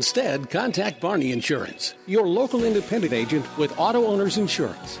 Instead, contact Barney Insurance, your local independent agent with auto owner's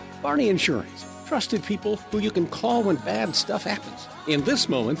insurance. Barney Insurance. Trusted people who you can call when bad stuff happens. In this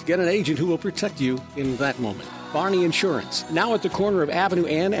moment, get an agent who will protect you in that moment. Barney Insurance, now at the corner of Avenue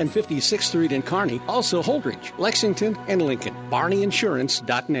N and 56th Street in Kearney, also Holdridge, Lexington, and Lincoln.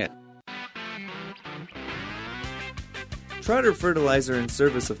 BarneyInsurance.net. Trotter Fertilizer and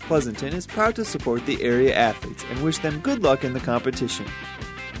Service of Pleasanton is proud to support the area athletes and wish them good luck in the competition.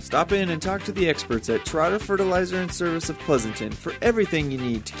 Stop in and talk to the experts at Trotter Fertilizer and Service of Pleasanton for everything you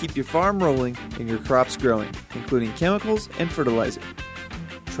need to keep your farm rolling and your crops growing, including chemicals and fertilizer.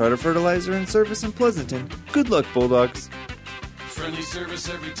 Trotter Fertilizer and Service in Pleasanton. Good luck, Bulldogs. Friendly service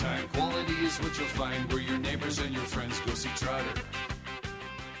every time. Quality is what you'll find where your neighbors and your friends go see Trotter.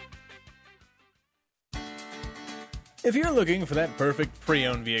 If you're looking for that perfect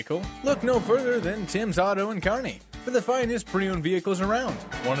pre-owned vehicle, look no further than Tim's Auto in Kearney for the finest pre-owned vehicles around.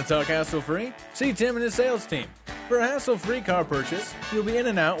 Want to talk hassle-free? See Tim and his sales team. For a hassle-free car purchase, you'll be in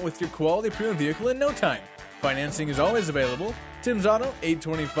and out with your quality pre-owned vehicle in no time. Financing is always available. Tim's Auto,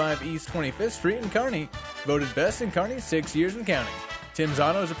 825 East 25th Street in Kearney. Voted best in Kearney 6 years and counting. Tim's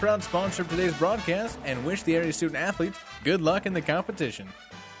Auto is a proud sponsor of today's broadcast and wish the area student athletes good luck in the competition.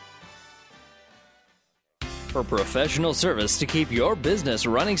 For professional service to keep your business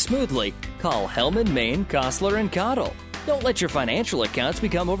running smoothly, call Hellman, Maine, Kostler, and Cottle. Don't let your financial accounts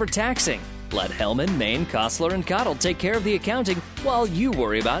become overtaxing. Let Hellman, Maine, Kostler, and Cottle take care of the accounting while you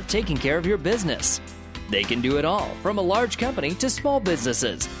worry about taking care of your business. They can do it all, from a large company to small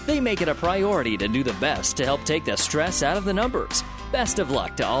businesses. They make it a priority to do the best to help take the stress out of the numbers. Best of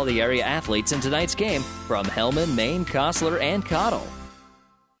luck to all the area athletes in tonight's game from Hellman, Maine, Kostler, and Cottle.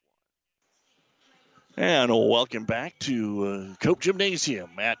 And welcome back to Cope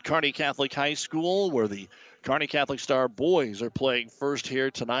Gymnasium at Kearney Catholic High School, where the Kearney Catholic Star boys are playing first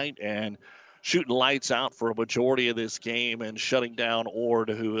here tonight and shooting lights out for a majority of this game and shutting down Ord,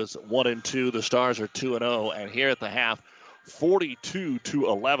 who is 1-2. The Stars are 2-0. And here at the half,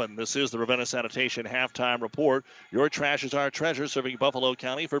 42-11. This is the Ravenna Sanitation halftime report. Your trash is our treasure, serving Buffalo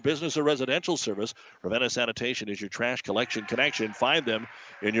County for business or residential service. Ravenna Sanitation is your trash collection connection. Find them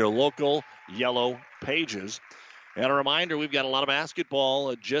in your local yellow pages. And a reminder, we've got a lot of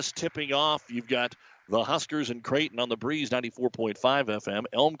basketball just tipping off. You've got the Huskers and Creighton on the Breeze 94.5 FM,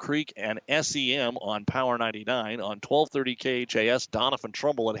 Elm Creek and SEM on Power 99, on 1230 KHAS, Donovan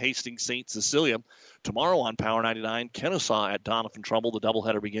Trumbull and Hastings St. Cecilia. Tomorrow on Power 99, Kennesaw at Donovan Trumbull. The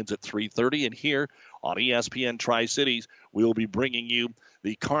doubleheader begins at 3:30. And here on ESPN Tri-Cities, we will be bringing you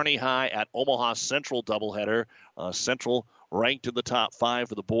the Kearney High at Omaha Central doubleheader. Central ranked in the top 5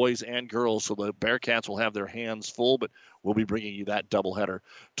 for the boys and girls, so the Bearcats will have their hands full, but we'll be bringing you that doubleheader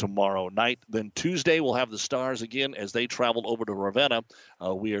tomorrow night. Then Tuesday, we'll have the Stars again as they travel over to Ravenna.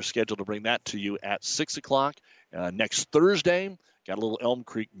 We are scheduled to bring that to you at 6 o'clock. Next Thursday, got a little Elm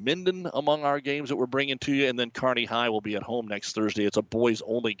Creek Minden among our games that we're bringing to you, and then Kearney High will be at home next Thursday. It's a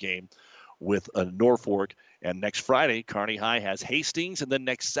boys-only game with Norfolk. And next Friday, Kearney High has Hastings. And then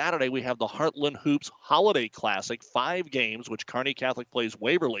next Saturday, we have the Heartland Hoops Holiday Classic, 5 games, which Kearney Catholic plays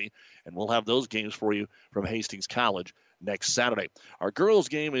Waverly. And we'll have those games for you from Hastings College next Saturday. Our girls'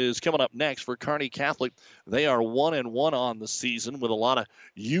 game is coming up next for Kearney Catholic. They are 1-1 on the season with a lot of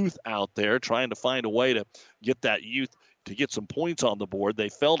youth out there trying to find a way to get that youth to get some points on the board. They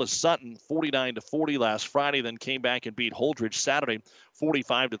fell to Sutton 49-40 last Friday, then came back and beat Holdridge Saturday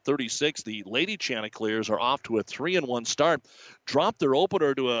 45-36. The Lady Chanticleers are off to a 3-1 start. Dropped their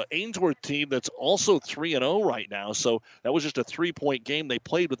opener to a Ainsworth team that's also 3-0 right now. So that was just a 3-point game. They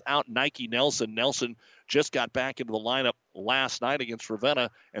played without Nike Nelson. Nelson just got back into the lineup last night against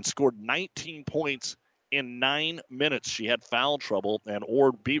Ravenna and scored 19 points in 9 minutes. She had foul trouble, and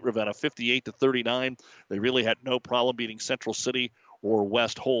Ord beat Ravenna 58-39. They really had no problem beating Central City or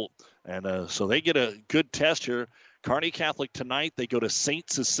West Holt. And so they get a good test here. Kearney Catholic tonight. They go to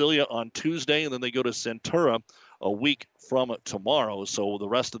St. Cecilia on Tuesday, and then they go to Centura a week from tomorrow. So the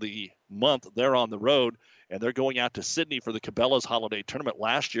rest of the month, they're on the road, and they're going out to Sydney for the Cabela's Holiday Tournament.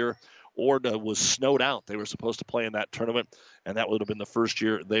 Last year, Ord was snowed out. They were supposed to play in that tournament, and that would have been the first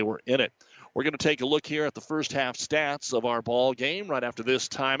year they were in it. We're going to take a look here at the first half stats of our ball game right after this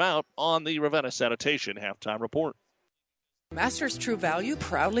timeout on the Ravenna Sanitation Halftime Report. Masters True Value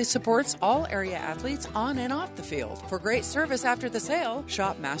proudly supports all area athletes on and off the field. For great service after the sale,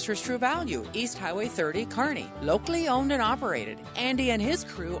 shop Masters True Value, East Highway 30, Kearney. Locally owned and operated. Andy and his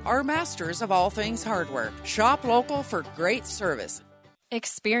crew are masters of all things hardware. Shop local for great service.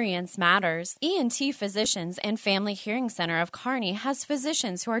 Experience matters. ENT Physicians and Family Hearing Center of Kearney has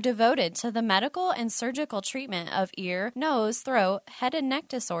physicians who are devoted to the medical and surgical treatment of ear, nose, throat, head and neck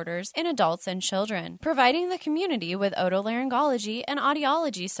disorders in adults and children, providing the community with otolaryngology and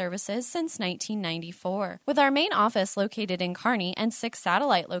audiology services since 1994. With our main office located in Kearney and 6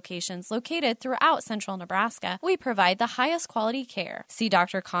 satellite locations located throughout central Nebraska, we provide the highest quality care. See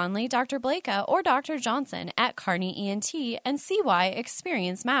Dr. Conley, Dr. Blaka, or Dr. Johnson at Kearney ENT and see why experience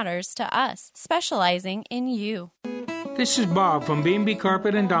matters to us, specializing in you. This is Bob from B&B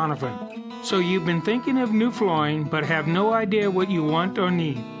Carpet and Donovan. So you've been thinking of new flooring but have no idea what you want or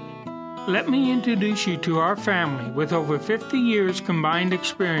need. Let me introduce you to our family with over 50 years combined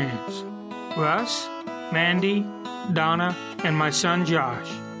experience. Russ, Mandy, Donna, and my son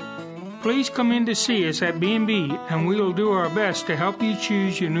Josh. Please come in to see us at B&B and we will do our best to help you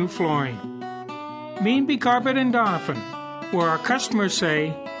choose your new flooring. B&B Carpet and Donovan, where our customers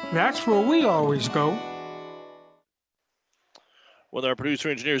say, that's where we always go. With our producer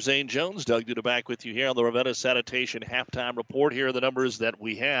engineer Zane Jones, Doug Duda back with you here on the Ravenna Sanitation halftime report. Here are the numbers that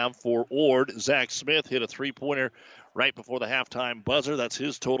we have for Ord. Zach Smith hit a three-pointer right before the halftime buzzer. That's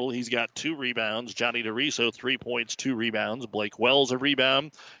his total. He's got 2 rebounds. Johnny DeRiso, 3 points, 2 rebounds. Blake Wells, a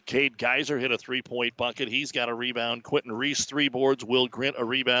rebound. Cade Geyser hit a 3-point bucket. He's got a rebound. Quentin Reese, 3 boards. Will Grint, a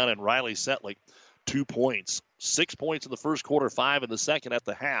rebound. And Riley Setlick, 2 points. 6 points in the first quarter, 5 in the second at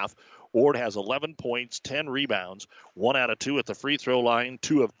the half. Ord has 11 points, 10 rebounds, 1 out of 2 at the free throw line,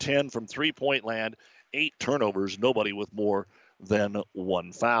 2 of 10 from three-point land, 8 turnovers, nobody with more than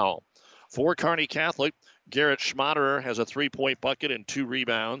 1 foul. For Kearney Catholic, Garrett Schmaderer has a 3-point bucket and 2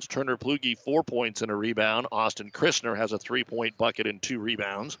 rebounds. Turner Plugi, 4 points and a rebound. Austin Christner has a 3-point bucket and 2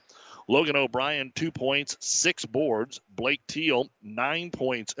 rebounds. Logan O'Brien, 2 points, 6 boards. Blake Teal, 9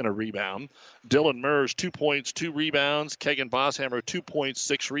 points and a rebound. Dylan Mers, 2 points, 2 rebounds. Kegan Bosshammer, 2 points,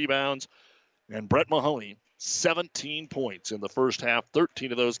 6 rebounds. And Brett Mahoney, 17 points in the first half.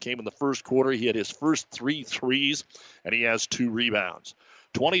 13 of those came in the first quarter. He had his first 3 threes, and he has 2 rebounds.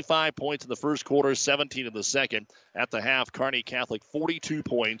 25 points in the first quarter, 17 in the second. At the half, Kearney Catholic, 42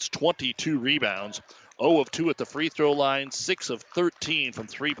 points, 22 rebounds. 0 of 2 at the free throw line, 6 of 13 from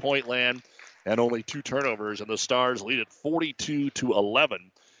three-point land, and only 2 turnovers. And the Stars lead at 42-11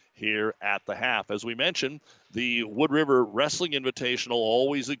 here at the half. As we mentioned, the Wood River Wrestling Invitational,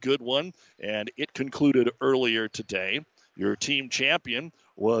 always a good one, and it concluded earlier today. Your team champion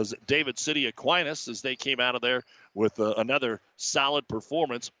was David City Aquinas as they came out of there with another solid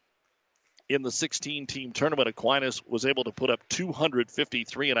performance. In the 16-team tournament, Aquinas was able to put up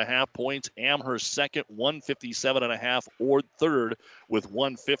 253.5 points. Amherst second, 157.5. Ord third with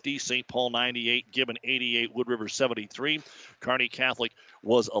 150. St. Paul 98, Gibbon 88, Wood River 73. Kearney Catholic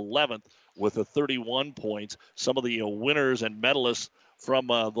was 11th with 31 points. Some of the winners and medalists from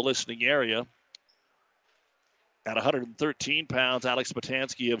the listening area. At 113 pounds, Alex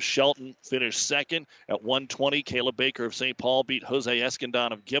Patansky of Shelton finished second. At 120, Caleb Baker of St. Paul beat Jose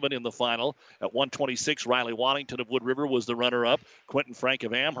Escondon of Gibbon in the final. At 126, Riley Waddington of Wood River was the runner-up. Quentin Frank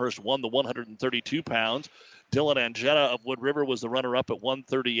of Amherst won the 132 pounds. Dylan Angetta of Wood River was the runner-up at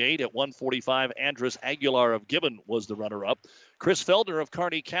 138. At 145, Andres Aguilar of Gibbon was the runner-up. Chris Feldner of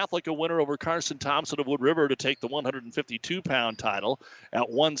Kearney Catholic, a winner over Carson Thompson of Wood River to take the 152-pound title. At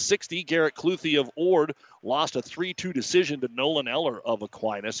 160, Garrett Cluthy of Ord lost a 3-2 decision to Nolan Eller of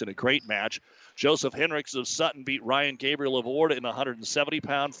Aquinas in a great match. Joseph Henricks of Sutton beat Ryan Gabriel of Ord in the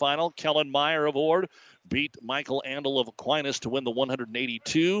 170-pound final. Kellen Meyer of Ord beat Michael Andel of Aquinas to win the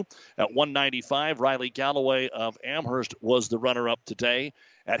 182. At 195, Riley Galloway of Amherst was the runner-up today.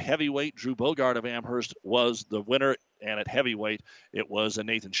 At heavyweight, Drew Bogart of Amherst was the winner, and at heavyweight, it was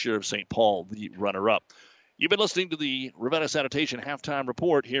Nathan Shear of St. Paul, the runner-up. You've been listening to the Ravenna Sanitation halftime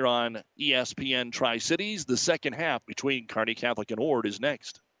report here on ESPN Tri-Cities. The second half between Kearney Catholic and Ord is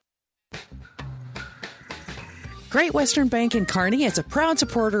next. Great Western Bank in Kearney is a proud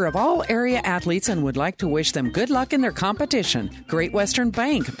supporter of all area athletes and would like to wish them good luck in their competition. Great Western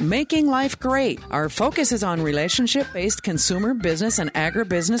Bank, making life great. Our focus is on relationship-based consumer, business, and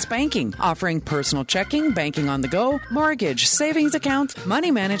agribusiness banking, offering personal checking, banking on the go, mortgage, savings accounts, money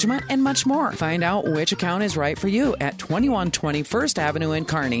management, and much more. Find out which account is right for you at 2120 First Avenue in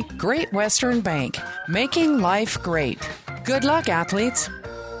Kearney. Great Western Bank, making life great. Good luck, athletes.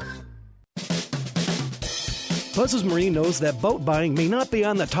 Buzz's Marine knows that boat buying may not be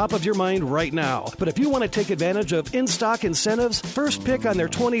on the top of your mind right now. But if you want to take advantage of in-stock incentives, first pick on their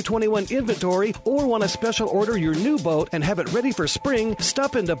 2021 inventory, or want to special order your new boat and have it ready for spring,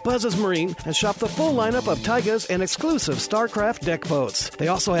 stop into Buzz's Marine and shop the full lineup of Taigas and exclusive StarCraft deck boats. They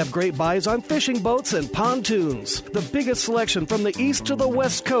also have great buys on fishing boats and pontoons. The biggest selection from the east to the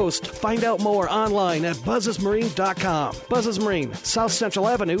west coast. Find out more online at buzzesmarine.com. Buzz's Marine, South Central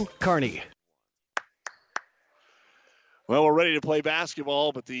Avenue, Kearney. Well, we're ready to play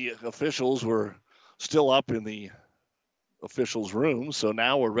basketball, but the officials were still up in the officials' room, so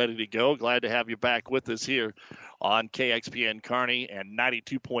now we're ready to go. Glad to have you back with us here on KXPN Kearney and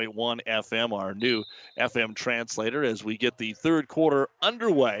 92.1 FM, our new FM translator, as we get the third quarter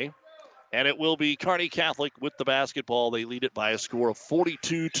underway. And it will be Kearney Catholic with the basketball. They lead it by a score of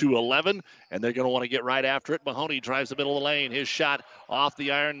 42-11, and they're going to want to get right after it. Mahoney drives the middle of the lane. His shot off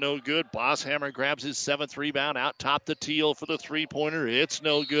the iron, no good. Bosshammer grabs his 7th rebound out top the Teal for the three-pointer. It's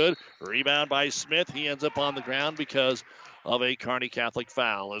no good. Rebound by Smith. He ends up on the ground because of a Kearney Catholic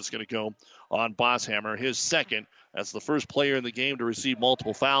foul. It's going to go on Bosshammer, his second. That's the first player in the game to receive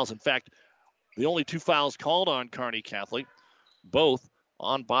multiple fouls. In fact, the only 2 fouls called on Kearney Catholic, both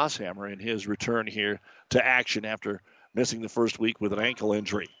on Bosshammer in his return here to action after missing the first week with an ankle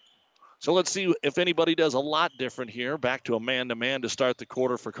injury. So let's see if anybody does a lot different here. Back to a man-to-man to start the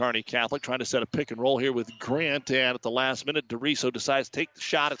quarter for Kearney Catholic. Trying to set a pick and roll here with Grant. And at the last minute, DeRiso decides to take the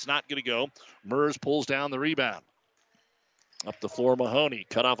shot. It's not going to go. Mers pulls down the rebound. Up the floor, Mahoney.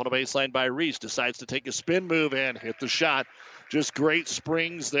 Cut off on a baseline by Reese. Decides to take a spin move and hit the shot. Just great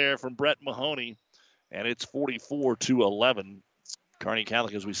springs there from Brett Mahoney. And it's 44-11. Kearney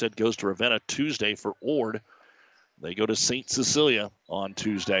Catholic, as we said, goes to Ravenna Tuesday for Ord. They go to St. Cecilia on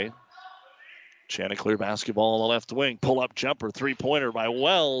Tuesday. Chanticleer basketball on the left wing. Pull-up jumper, three-pointer by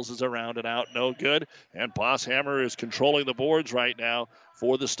Wells is around and out. No good. And Bosshammer is controlling the boards right now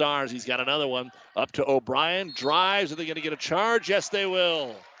for the Stars. He's got another one. Up to O'Brien. Drives. Are they going to get a charge? Yes, they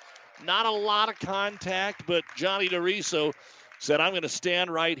will. Not a lot of contact, but Johnny DeRiso said, I'm going to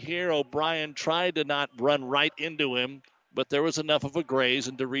stand right here. O'Brien tried to not run right into him, but there was enough of a graze,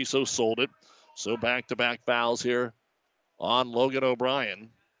 and DeRiso sold it. So back-to-back fouls here on Logan O'Brien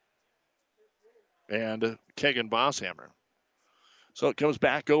and Kegan Bosshammer. So it comes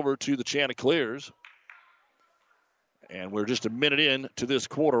back over to the Chanticleers. And we're just a minute in to this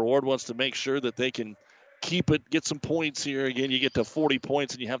quarter. Ward wants to make sure that they can keep it, get some points here. Again, you get to 40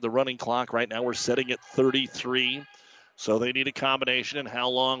 points and you have the running clock. Right now we're setting at 33. So they need a combination. And how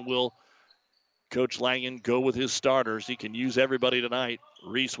long will Coach Langen go with his starters? He can use everybody tonight.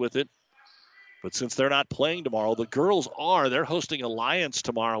 Reese with it. But since they're not playing tomorrow, the girls are. They're hosting Alliance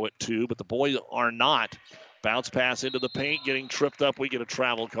tomorrow at 2, but the boys are not. Bounce pass into the paint, getting tripped up. We get a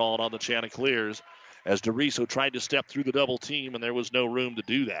travel called on the Chanticleers as DeRiso tried to step through the double team, and there was no room to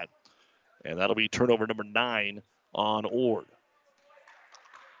do that. And that'll be turnover number 9 on Ord.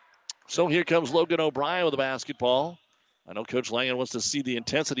 So here comes Logan O'Brien with the basketball. I know Coach Langen wants to see the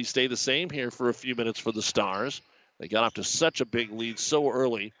intensity stay the same here for a few minutes for the Stars. They got off to such a big lead so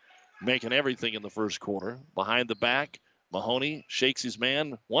early, making everything in the first quarter. Behind the back, Mahoney shakes his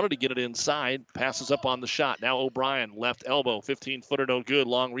man, wanted to get it inside, passes up on the shot. Now O'Brien, left elbow, 15-footer, no good.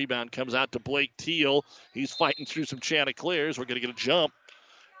 Long rebound comes out to Blake Teal. He's fighting through some Chanticleers. We're going to get a jump,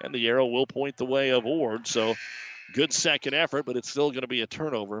 and the arrow will point the way of Ord. So good second effort, but it's still going to be a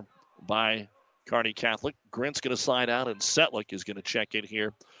turnover by Kearney Catholic. Grint's going to slide out, and Setlick is going to check in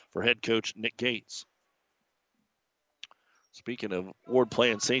here for head coach Nick Gates. Speaking of Ward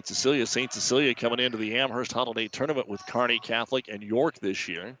playing St. Cecilia coming into the Amherst Holiday Tournament with Kearney Catholic and York this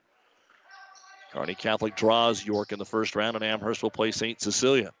year. Kearney Catholic draws York in the first round, and Amherst will play St.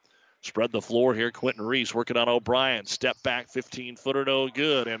 Cecilia. Spread the floor here. Quentin Reese working on O'Brien. Step back, 15-footer, no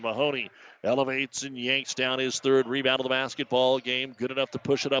good. And Mahoney elevates and yanks down his third rebound of the basketball game. Good enough to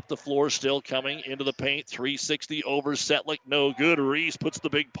push it up the floor. Still coming into the paint. 360 over Setlick, no good. Reese puts the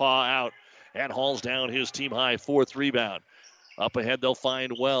big paw out and hauls down his team-high fourth rebound. Up ahead, they'll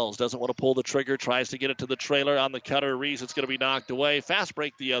find Wells. Doesn't want to pull the trigger. Tries to get it to the trailer on the cutter. Reese, it's going to be knocked away. Fast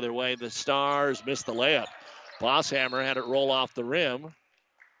break the other way. The Stars missed the layup. Bosshammer had it roll off the rim.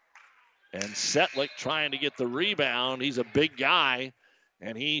 And Setlick trying to get the rebound. He's a big guy,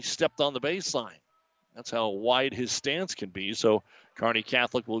 and he stepped on the baseline. That's how wide his stance can be. So Kearney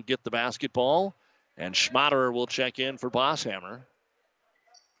Catholic will get the basketball, and Schmaderer will check in for Bosshammer.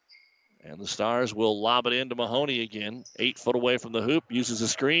 And the Stars will lob it into Mahoney again. 8 foot away from the hoop. Uses a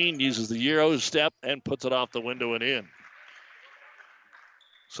screen, uses the Euro step, and puts it off the window and in.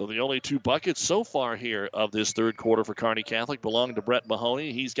 So the only 2 buckets so far here of this third quarter for Kearney Catholic belong to Brett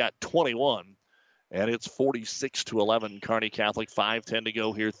Mahoney. He's got 21. And it's 46-11. Kearney Catholic, 5:10 to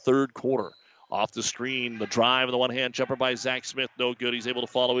go here. Third quarter. Off the screen, the drive, and the one-hand jumper by Zach Smith. No good. He's able to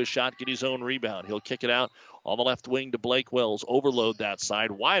follow his shot, get his own rebound. He'll kick it out on the left wing to Blake Wells. Overload that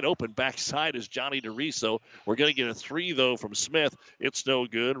side. Wide open backside is Johnny DeRiso. We're going to get a 3, though, from Smith. It's no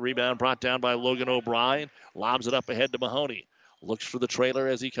good. Rebound brought down by Logan O'Brien. Lobs it up ahead to Mahoney. Looks for the trailer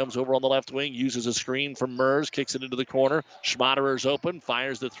as he comes over on the left wing. Uses a screen from Mers. Kicks it into the corner. Schmaderer's open.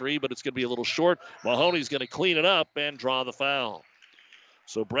 Fires the 3, but it's going to be a little short. Mahoney's going to clean it up and draw the foul.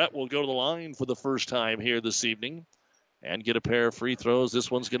 So Brett will go to the line for the first time here this evening and get a pair of free throws. This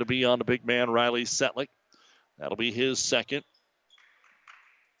one's going to be on the big man, Riley Setlick. That'll be his second.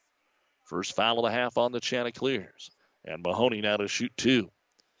 First foul of the half on the Chanticleers. And Mahoney now to shoot 2.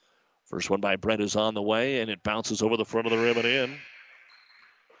 First one by Brett is on the way, and it bounces over the front of the rim and in.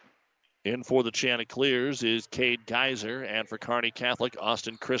 In for the Chanticleers is Cade Geiser, and for Kearney Catholic,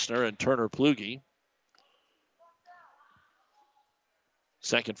 Austin Christner and Turner Plugi.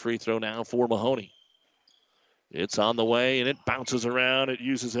 Second free throw now for Mahoney. It's on the way, and it bounces around. It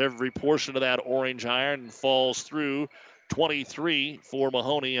uses every portion of that orange iron and falls through. 23 for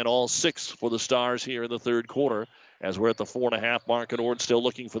Mahoney and all 6 for the Stars here in the third quarter as we're at the 4.5 mark, and Ord still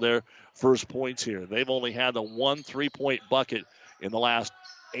looking for their first points here. They've only had the 1 3-point bucket in the last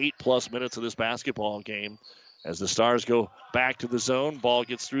 8+ minutes of this basketball game. As the Stars go back to the zone, ball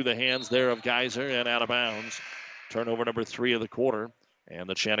gets through the hands there of Geyser and out of bounds. Turnover number 3 of the quarter, and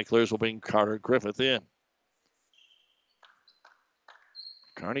the Chanticleers will bring Carter Griffith in.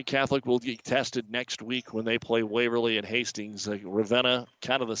 Kearney Catholic will get tested next week when they play Waverly and Hastings. Ravenna,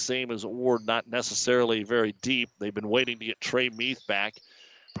 kind of the same as Ord, not necessarily very deep. They've been waiting to get Trey Meath back.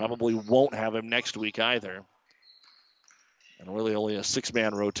 Probably won't have him next week either. And really only a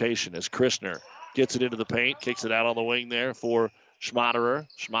 6-man rotation as Christner gets it into the paint, kicks it out on the wing there for Schmaderer.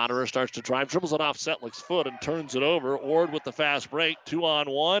 Schmaderer starts to drive, dribbles it off Setlick's foot and turns it over. Ord with the fast break,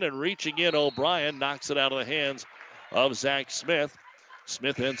 2-on-1, and reaching in, O'Brien knocks it out of the hands of Zach Smith.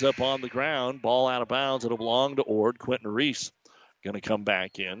 Smith ends up on the ground, ball out of bounds. It'll belong to Ord. Quentin Reese going to come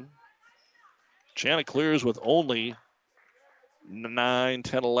back in. Chanticleers with only 9,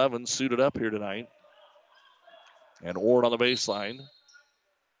 10, 11 suited up here tonight. And Ord on the baseline.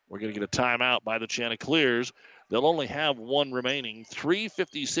 We're going to get a timeout by the Chanticleers. They'll only have one remaining.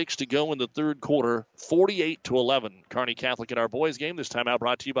 3:56 to go in the third quarter. 48-11. Kearney Catholic in our boys game. This timeout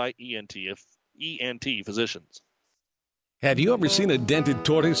brought to you by ENT Physicians. Have you ever seen a dented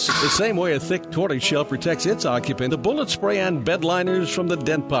tortoise? The same way a thick tortoise shell protects its occupant, the bullet spray-on bed liners from the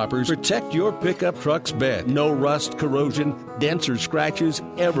Dent Poppers protect your pickup truck's bed. No rust, corrosion, dents, or scratches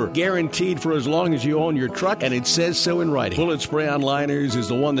ever. Guaranteed for as long as you own your truck, and it says so in writing. Bullet spray-on liners is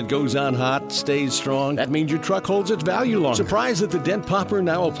the one that goes on hot, stays strong. That means your truck holds its value longer. Surprised that the Dent Popper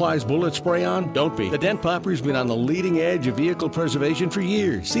now applies bullet spray-on? Don't be. The Dent Popper's been on the leading edge of vehicle preservation for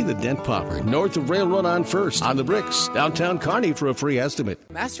years. See the Dent Popper, north of Railroad on First, on the Bricks, downtown Kearney for a free estimate.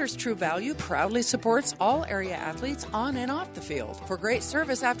 Masters True Value proudly supports all area athletes on and off the field. For great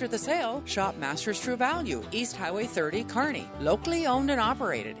service after the sale, shop Masters True Value, East Highway 30, Kearney. Locally owned and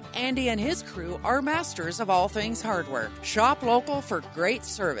operated. Andy and his crew are masters of all things hardware. Shop local for great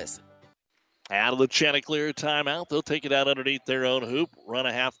service. Out of the Chanticleer timeout, they'll take it out underneath their own hoop, run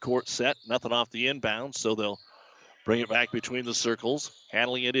a half-court set, nothing off the inbound, so they'll bring it back between the circles.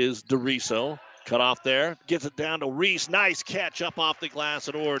 Handling it is DeRiso. Cut off there. Gets it down to Reese. Nice catch up off the glass,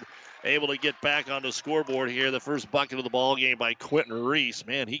 and Ord able to get back on the scoreboard here. The first bucket of the ball game by Quentin Reese.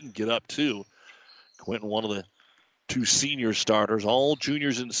 Man, he can get up too. Quentin, one of the 2 senior starters, all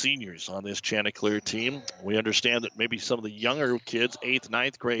juniors and seniors on this Chanticleer team. We understand that maybe some of the younger kids, 8th,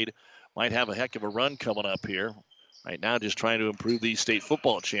 9th grade, might have a heck of a run coming up here. Right now, just trying to improve these state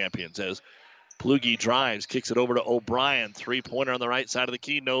football champions as Plugi drives, kicks it over to O'Brien. 3-pointer on the right side of the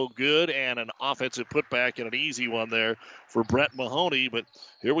key, no good. And an offensive putback and an easy one there for Brett Mahoney. But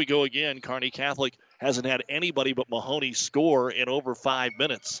here we go again. Kearney Catholic hasn't had anybody but Mahoney score in over 5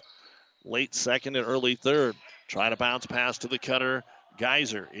 minutes. Late second and early third. Trying to bounce pass to the cutter,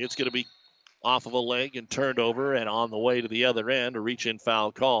 Geyser. It's going to be off of a leg and turned over and on the way to the other end. A reach-in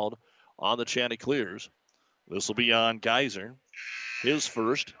foul called on the Chanticleers. This will be on Geyser. His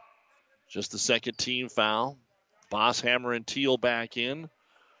first. Just the second team foul. Bosshammer and Teal back in.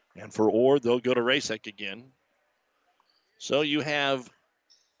 And for Ord, they'll go to Rasek again. So you have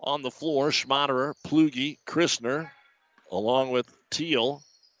on the floor Schmaderer, Plugi, Christner, along with Teal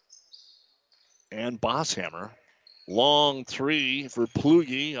and Bosshammer. Long 3 for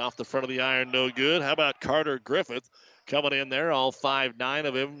Plugi off the front of the iron, no good. How about Carter Griffith coming in there, all 5'9"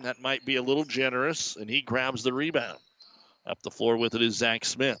 of him. That might be a little generous, and he grabs the rebound. Up the floor with it is Zach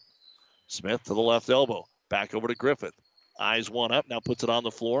Smith. Smith to the left elbow. Back over to Griffith. Eyes one up. Now puts it on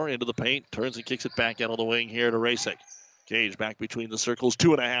the floor. Into the paint. Turns and kicks it back out on the wing here to Rasek. Gage back between the circles.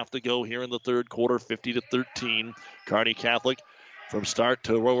 2.5 to go here in the third quarter. 50-13. Kearney Catholic from start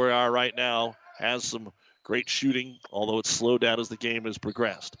to where we are right now has some great shooting, although it's slowed down as the game has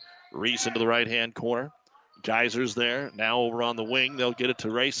progressed. Reese into the right-hand corner. Geyser's there. Now over on the wing. They'll get it to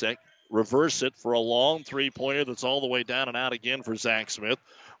Rasek. Reverse it for a long 3-pointer that's all the way down and out again for Zach Smith.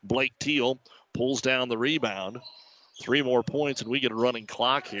 Blake Teal pulls down the rebound. 3 more points, and we get a running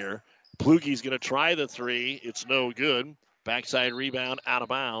clock here. Plugi's going to try the 3. It's no good. Backside rebound out of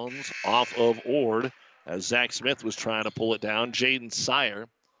bounds off of Ord as Zach Smith was trying to pull it down. Jaden Sire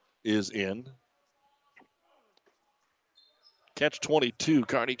is in. Catch-22.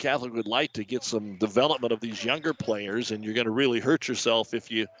 Kearney Catholic would like to get some development of these younger players, and you're going to really hurt yourself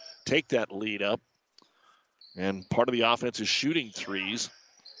if you take that lead up. And part of the offense is shooting 3s.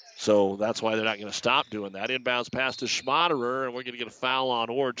 So that's why they're not going to stop doing that. Inbounds pass to Schmaderer, and we're going to get a foul on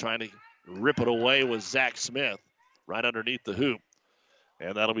Ord trying to rip it away with Zach Smith right underneath the hoop.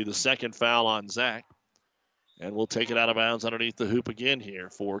 And that'll be the second foul on Zach. And we'll take it out of bounds underneath the hoop again here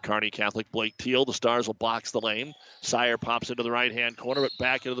for Kearney Catholic. Blake Teal. The Stars will box the lane. Sire pops into the right-hand corner, but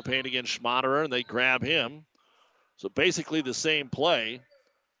back into the paint against Schmaderer, and they grab him. So basically the same play.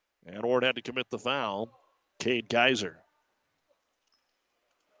 And Ord had to commit the foul. Cade Geyser.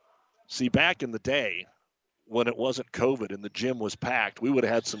 See, back in the day, when it wasn't COVID and the gym was packed, we would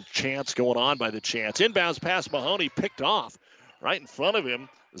have had some chants going on by the chants. Inbounds pass Mahoney, picked off. Right in front of him,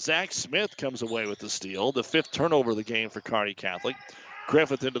 Zach Smith comes away with the steal. The 5th turnover of the game for Kearney Catholic.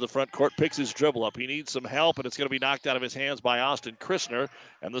 Griffith into the front court, picks his dribble up. He needs some help, and it's going to be knocked out of his hands by Austin Christner.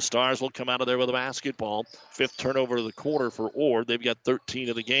 And the Stars will come out of there with a basketball. 5th turnover of the quarter for Ord. They've got 13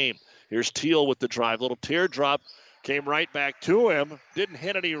 of the game. Here's Teal with the drive. Little teardrop. Came right back to him. Didn't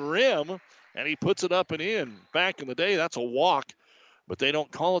hit any rim, and he puts it up and in. Back in the day, that's a walk, but they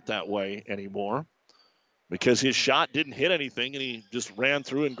don't call it that way anymore because his shot didn't hit anything, and he just ran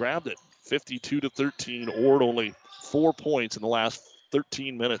through and grabbed it. 52-13. Ord only 4 points in the last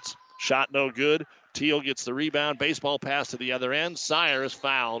 13 minutes. Shot no good. Teal gets the rebound. Baseball pass to the other end. Sire is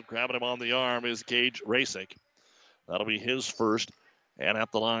fouled. Grabbing him on the arm is Gage Rasick. That'll be his first. And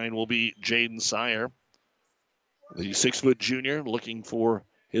at the line will be Jaden Sire, the 6-foot junior, looking for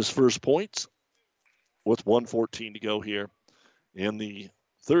his first points with 1:14 to go here in the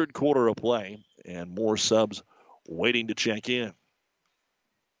third quarter of play, and more subs waiting to check in.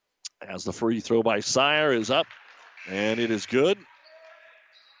 As the free throw by Sire is up, and it is good.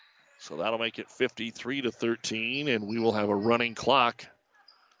 So that'll make it 53-13, and we will have a running clock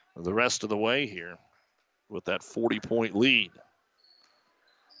the rest of the way here with that 40-point lead.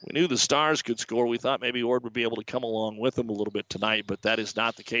 We knew the Stars could score. We thought maybe Ord would be able to come along with them a little bit tonight, but that is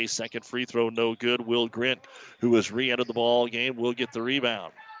not the case. Second free throw, no good. Will Grint, who has re-entered the ball game, will get the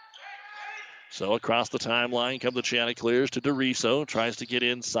rebound. So across the timeline come the Chanticleers to DeRiso. Tries to get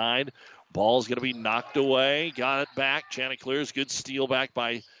inside. Ball's going to be knocked away. Got it back. Chanticleers, good steal back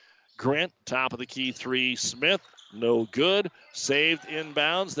by Grint. Top of the key three. Smith, no good. Saved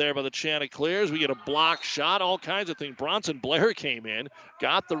inbounds there by the Chanticleers. We get a block shot, all kinds of things. Bronson Blair came in,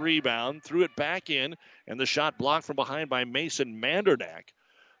 got the rebound, threw it back in, and the shot blocked from behind by Mason Mandernack.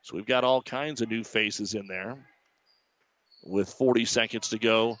 So we've got all kinds of new faces in there with 40 seconds to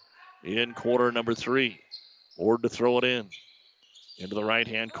go in quarter number 3. Ord to throw it in. Into the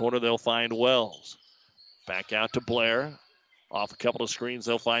right-hand corner, they'll find Wells. Back out to Blair. Off a couple of screens,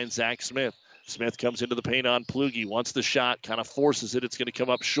 they'll find Zach Smith. Smith comes into the paint on Plugi. Wants the shot, kind of forces it. It's going to come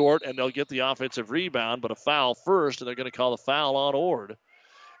up short, and they'll get the offensive rebound, but a foul first, and they're going to call the foul on Ord.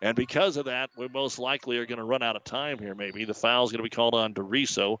 And because of that, we most likely are going to run out of time here maybe. The foul's going to be called on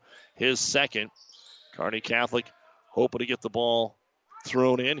DeRiso, his second. Kearney Catholic hoping to get the ball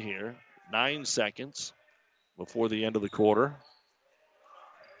thrown in here. 9 seconds before the end of the quarter.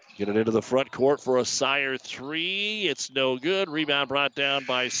 Get it into the front court for a Sire three. It's no good. Rebound brought down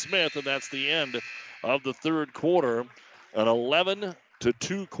by Smith, and that's the end of the third quarter. An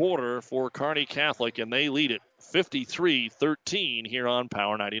 11-2 quarter for Kearney Catholic, and they lead it 53-13 here on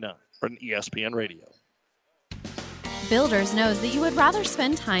Power 99 on ESPN Radio. Builders knows that you would rather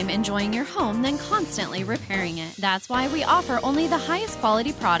spend time enjoying your home than constantly repairing it. That's why we offer only the highest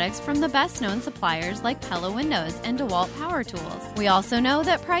quality products from the best known suppliers like Pella Windows and DeWalt Power Tools. We also know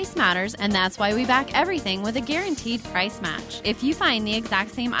that price matters, and that's why we back everything with a guaranteed price match. If you find the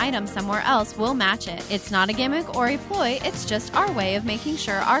exact same item somewhere else, we'll match it. It's not a gimmick or a ploy, it's just our way of making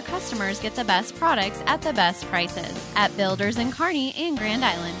sure our customers get the best products at the best prices. At Builders in Kearney and Grand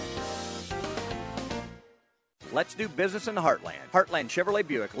Island. Let's do business in the Heartland. Heartland Chevrolet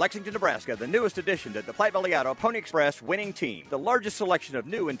Buick, Lexington, Nebraska, the newest addition to the Platte Valley Auto Pony Express winning team. The largest selection of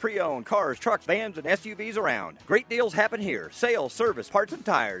new and pre-owned cars, trucks, vans, and SUVs around. Great deals happen here. Sales, service, parts and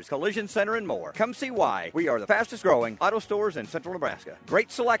tires, collision center, and more. Come see why. We are the fastest growing auto stores in central Nebraska.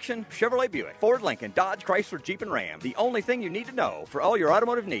 Great selection, Chevrolet Buick, Ford, Lincoln, Dodge, Chrysler, Jeep, and Ram. The only thing you need to know for all your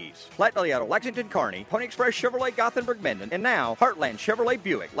automotive needs. Platte Valley Auto, Lexington, Kearney, Pony Express Chevrolet, Gothenburg, Minden, and now Heartland Chevrolet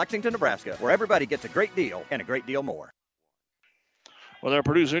Buick, Lexington, Nebraska, where everybody gets a great deal and a great deal more. Well, our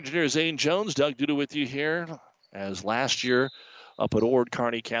producer engineer Zane Jones, Doug Duda with you here. As last year up at Ord,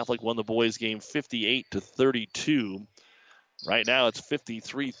 Kearney Catholic won the boys game 58-32. Right now it's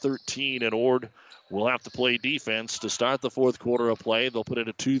 53-13, and Ord will have to play defense to start the fourth quarter of play. They'll put in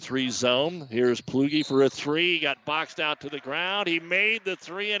a 2-3 zone. Here's Plugi for a three. He got boxed out to the ground. He made the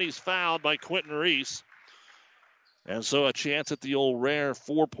three, and he's fouled by Quentin Reese. And so a chance at the old rare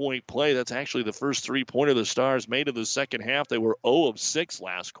 4-point play. That's actually the first 3-pointer the Stars made in the second half. They were 0 of 6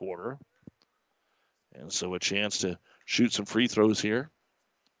 last quarter. And so a chance to shoot some free throws here.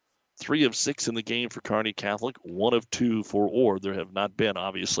 3 of 6 in the game for Kearney Catholic. 1 of 2 for Ord. There have not been,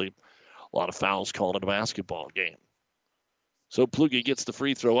 obviously, a lot of fouls called in a basketball game. So Plugi gets the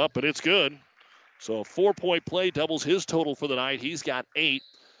free throw up, but it's good. So a 4-point play doubles his total for the night. He's got 8.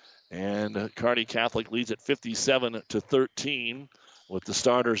 And Kearney Catholic leads at 57-13. With the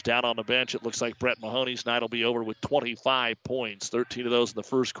starters down on the bench, it looks like Brett Mahoney's night will be over with 25 points, 13 of those in the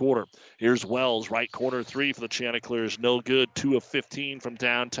first quarter. Here's Wells, right corner three for the Chanticleers, no good, 2 of 15 from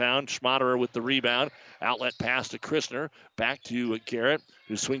downtown. Schmaderer with the rebound, outlet pass to Christner, back to Garrett,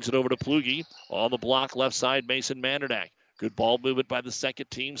 who swings it over to Plugi. On the block, left side, Mason Mandernack. Good ball movement by the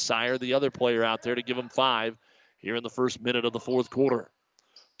second team. Sire, the other player out there to give him 5 here in the first minute of the fourth quarter.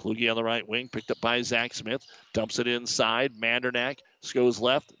 Plugi on the right wing, picked up by Zach Smith. Dumps it inside. Mandernack goes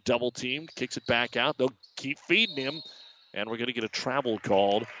left, double teamed, kicks it back out. They'll keep feeding him, and we're going to get a travel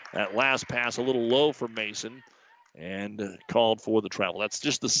called. That last pass a little low for Mason, and called for the travel. That's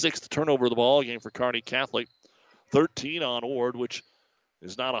just the 6th turnover of the ball game for Kearney Catholic. 13 on Ord, which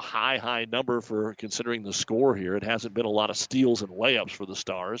is not a high number for considering the score here. It hasn't been a lot of steals and layups for the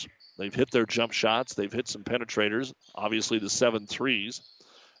Stars. They've hit their jump shots. They've hit some penetrators, obviously the 7 threes.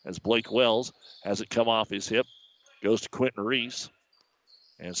 As Blake Wells has it come off his hip. Goes to Quentin Reese.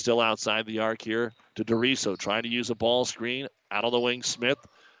 And still outside the arc here to DeRiso. Trying to use a ball screen. Out on the wing, Smith.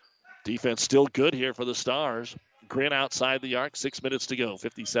 Defense still good here for the Stars. Grin outside the arc. 6 minutes to go.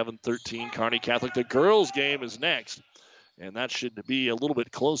 57-13 Kearney Catholic. The girls' game is next. And that should be a little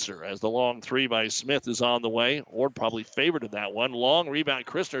bit closer as the long three by Smith is on the way. Ord probably favored in that one. Long rebound.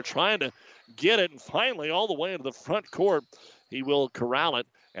 Christner trying to get it. And finally all the way into the front court. He will corral it.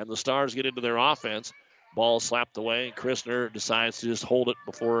 And the Stars get into their offense. Ball slapped away. Christner decides to just hold it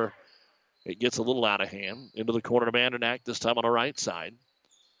before it gets a little out of hand. Into the corner to Mandernack, this time on the right side.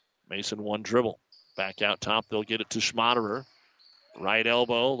 Mason one dribble. Back out top, they'll get it to Schmaderer. Right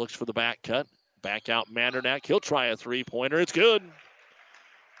elbow, looks for the back cut. Back out Mandernack. He'll try a three-pointer. It's good.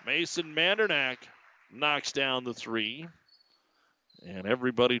 Mason Mandernack knocks down the 3. And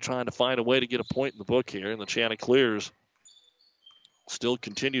everybody trying to find a way to get a point in the book here. And the Chanticleers still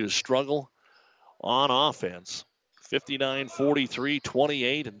continue to struggle on offense. 59-43,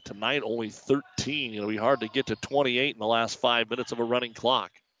 28, and tonight only 13. It'll be hard to get to 28 in the last 5 minutes of a running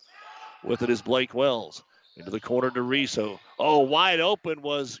clock. With it is Blake Wells. Into the corner to Riso. Oh, wide open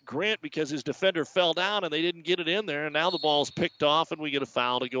was Grant because his defender fell down and they didn't get it in there. And now the ball's picked off and we get a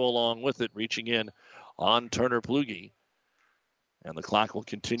foul to go along with it, reaching in on Turner Plugi. And the clock will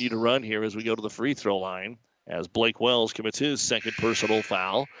continue to run here as we go to the free throw line as Blake Wells commits his second personal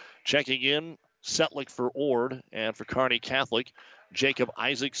foul. Checking in, Setlick for Ord, and for Kearney Catholic, Jacob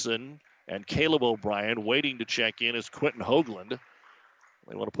Isaacson and Caleb O'Brien. Waiting to check in is Quentin Hoagland.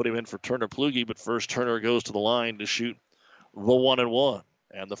 They want to put him in for Turner Plugi, but first Turner goes to the line to shoot the 1-and-1.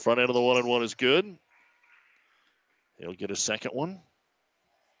 And the front end of the 1-and-1 is good. He'll get a second one.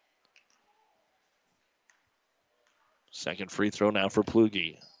 Second free throw now for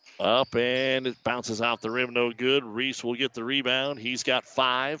Plugi. Up, and it bounces out the rim, no good. Reese will get the rebound. He's got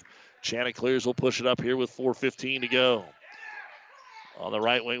 5. Chanticleers will push it up here with 4:15 to go. On the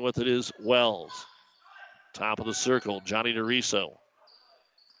right wing with it is Wells. Top of the circle, Johnny DeRiso.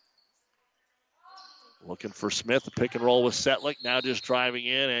 Looking for Smith, the pick and roll with Setlick. Now just driving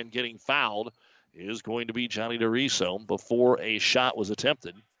in and getting fouled is going to be Johnny DeRiso before a shot was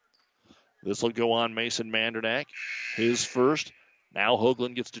attempted. This will go on Mason Mandernack, his first. Now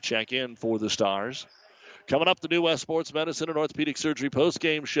Hoagland gets to check in for the Stars. Coming up, the New West Sports Medicine and Orthopedic Surgery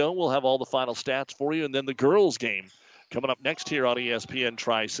post-game show. We'll have all the final stats for you, and then the girls' game coming up next here on ESPN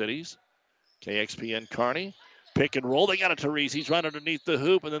Tri-Cities. KXPN Kearney. Pick and roll. They got it to Reese. He's right underneath the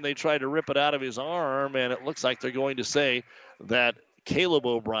hoop, and then they try to rip it out of his arm, and it looks like they're going to say that Caleb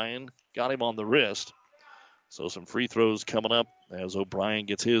O'Brien got him on the wrist. So some free throws coming up as O'Brien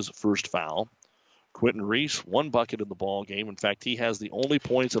gets his first foul. Quentin Reese, 1 bucket in the ball game. In fact, he has the only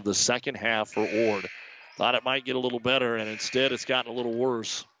points of the second half for Ord. Thought it might get a little better, and instead it's gotten a little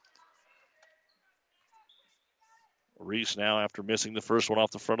worse. Reese now, after missing the first one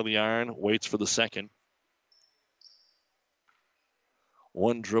off the front of the iron, waits for the second.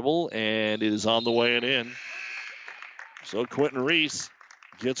 One dribble, and it is on the way and in. So Quentin Reese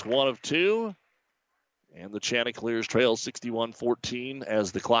gets 1 of 2. And the Chanticleers trail 61-14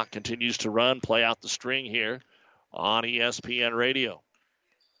 as the clock continues to run. Play out the string here on ESPN Radio.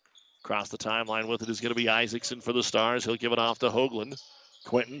 Across the timeline with it is going to be Isaacson for the Stars. He'll give it off to Hoagland.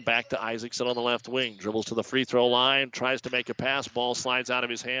 Quentin back to Isaacson on the left wing. Dribbles to the free throw line. Tries to make a pass. Ball slides out of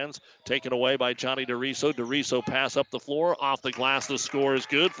his hands. Taken away by Johnny DeRiso. DeRiso pass up the floor. Off the glass. The score is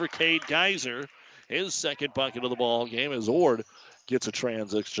good for Cade Geyser. His second bucket of the ball game as Ord gets a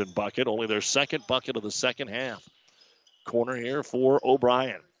transition bucket. Only their second bucket of the second half. Corner here for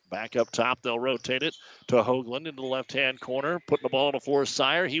O'Brien. Back up top, they'll rotate it to Hoagland into the left-hand corner. Putting the ball on the floor,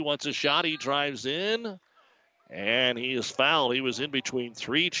 Sire. He wants a shot. He drives in, and he is fouled. He was in between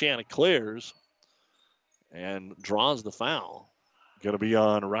 3 Chanticleers and draws the foul. Going to be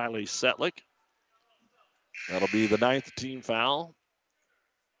on Riley Setlick. That'll be the 9th team foul.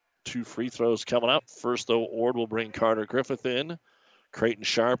 2 free throws coming up. First, though, Ord will bring Carter Griffith in. Creighton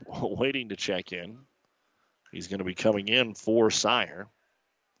Sharp waiting to check in. He's going to be coming in for Sire.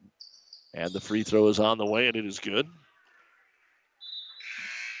 And the free throw is on the way, and it is good.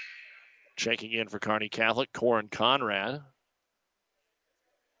 Checking in for Kearney Catholic, Corin Conrad.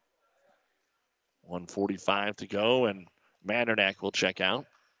 1:45 to go, and Mandernack will check out.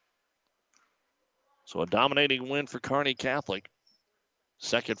 So a dominating win for Kearney Catholic.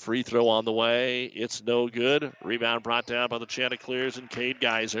 Second free throw on the way. It's no good. Rebound brought down by the Chanticleers and Cade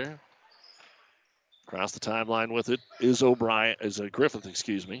Geyser. Across the timeline with it is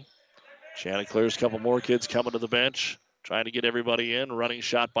Griffith, Chanticleers, a couple more kids coming to the bench. Trying to get everybody in. Running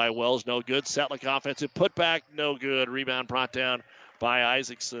shot by Wells, no good. Setlick offensive putback, no good. Rebound brought down by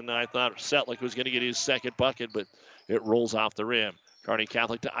Isaacson. I thought Setlick was going to get his second bucket, but it rolls off the rim. Kearney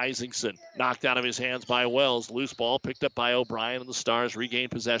Catholic to Isaacson. Knocked out of his hands by Wells. Loose ball picked up by O'Brien, and the Stars regain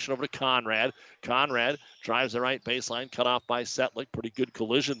possession over to Conrad. Conrad drives the right baseline, cut off by Setlick. Pretty good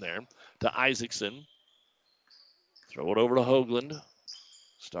collision there to Isaacson. Throw it over to Hoagland.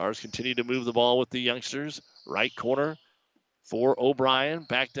 Stars continue to move the ball with the youngsters. Right corner for O'Brien.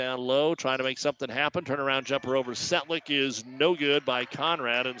 Back down low, trying to make something happen. Turnaround jumper over Setlick is no good by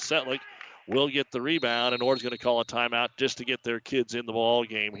Conrad, and Setlick will get the rebound, and Ord's going to call a timeout just to get their kids in the ball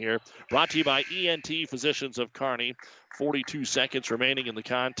game here. Brought to you by ENT Physicians of Kearney. 42 seconds remaining in the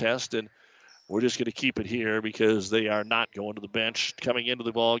contest, and we're just going to keep it here because they are not going to the bench. Coming into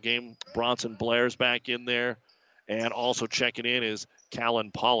the ball game, Bronson Blair's back in there, and also checking in is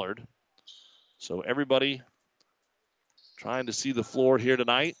Callan Pollard. So everybody trying to see the floor here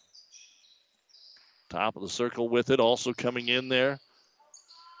tonight. Top of the circle with it, also coming in there.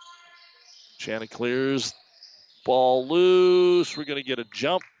 Chanticleers, ball loose. We're going to get a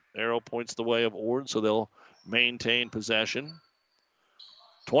jump. Arrow points the way of Ord, so they'll maintain possession.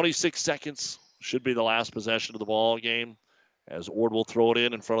 26 seconds should be the last possession of the ball game, as Ord will throw it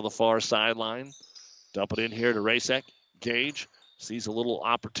in front of the far sideline. Dump it in here to Rasek. Gage sees a little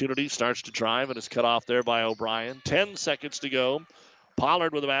opportunity, starts to drive, and is cut off there by O'Brien. 10 seconds to go.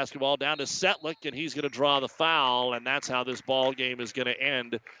 Pollard with the basketball down to Setlick, and he's going to draw the foul, and that's how this ball game is going to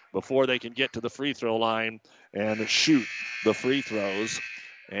end before they can get to the free throw line and shoot the free throws.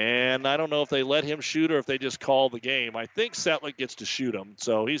 And I don't know if they let him shoot or if they just call the game. I think Setlick gets to shoot him,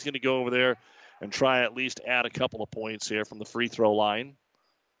 so he's going to go over there and try at least add a couple of points here from the free throw line.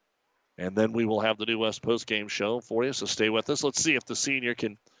 And then we will have the New West postgame show for you, so stay with us. Let's see if the senior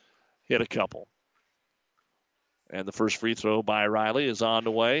can hit a couple. And the first free throw by Riley is on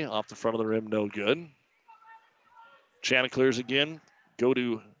the way. Off the front of the rim, no good. Chanticleers again go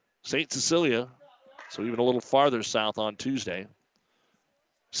to St. Cecilia, so even a little farther south on Tuesday.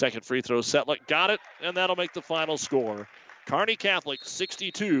 Second free throw, Setlick got it, and that'll make the final score. Kearney Catholic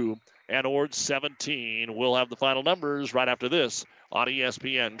 62 and Ord 17. We'll have the final numbers right after this on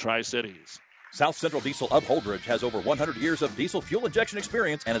ESPN Tri-Cities. South Central Diesel of Holdridge has over 100 years of diesel fuel injection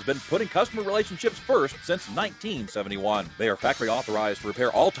experience and has been putting customer relationships first since 1971. They are factory authorized to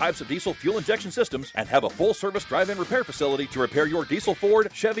repair all types of diesel fuel injection systems and have a full-service drive-in repair facility to repair your diesel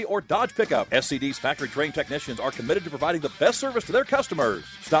Ford, Chevy, or Dodge pickup. SCD's factory-trained technicians are committed to providing the best service to their customers.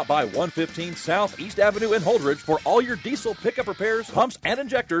 Stop by 115 South East Avenue in Holdridge for all your diesel pickup repairs, pumps and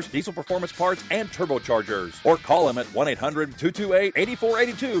injectors, diesel performance parts, and turbochargers. Or call them at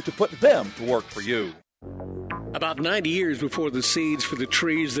 1-800-228-8482 to put them to work for you. About 90 years before the seeds for the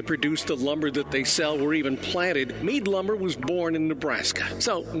trees that produce the lumber that they sell were even planted, Mead Lumber was born in Nebraska.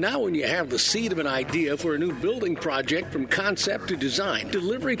 So now when you have the seed of an idea for a new building project from concept to design,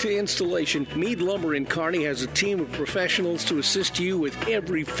 delivery to installation, Mead Lumber in Kearney has a team of professionals to assist you with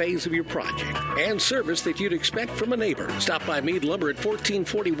every phase of your project and service that you'd expect from a neighbor. Stop by Mead Lumber at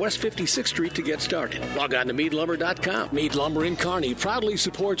 1440 West 56th Street to get started. Log on to meadlumber.com. Mead Lumber in Kearney proudly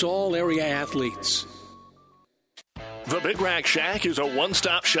supports all area athletes. The Big Rack Shack is a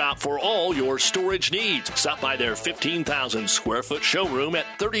one-stop shop for all your storage needs. Stop by their 15,000 square foot showroom at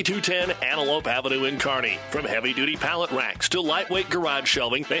 3210 Antelope Avenue in Kearney. From heavy-duty pallet racks to lightweight garage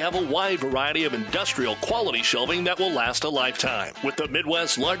shelving, they have a wide variety of industrial quality shelving that will last a lifetime. With the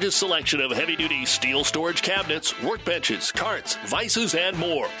Midwest's largest selection of heavy-duty steel storage cabinets, workbenches, carts, vices, and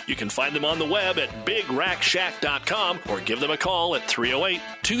more. You can find them on the web at BigRackShack.com or give them a call at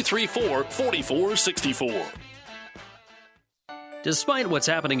 308-234-4464. Despite what's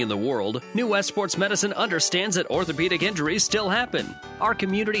happening in the world, New West Sports Medicine understands that orthopedic injuries still happen. Our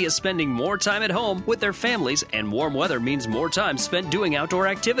community is spending more time at home with their families, and warm weather means more time spent doing outdoor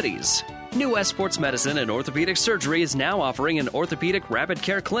activities. New West Sports Medicine and Orthopedic Surgery is now offering an orthopedic rapid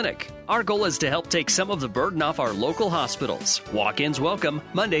care clinic. Our goal is to help take some of the burden off our local hospitals. Walk-ins welcome,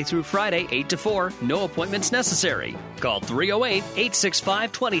 Monday through Friday, 8 to 4, no appointments necessary. Call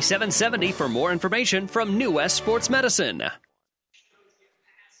 308-865-2770 for more information from New West Sports Medicine.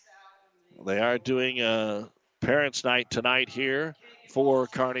 They are doing a Parents' Night tonight here for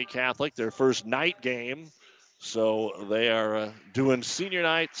Kearney Catholic, their first night game. So they are doing senior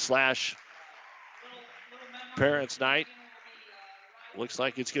night / Parents' Night. Looks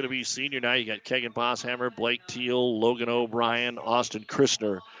like it's going to be senior night. You got Kegan Bosshammer, Blake Teal, Logan O'Brien, Austin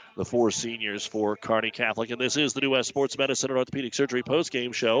Christner, the 4 seniors for Kearney Catholic. And this is the New West Sports Medicine and Orthopedic Surgery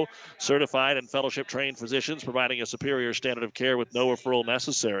postgame show. Certified and fellowship-trained physicians providing a superior standard of care with no referral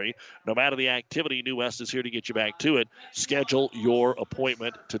necessary. No matter the activity, New West is here to get you back to it. Schedule your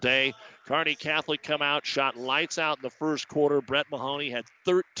appointment today. Kearney Catholic come out, shot lights out in the first quarter. Brett Mahoney had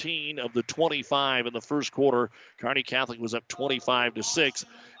 13 of the 25 in the first quarter. Kearney Catholic was up 25-6.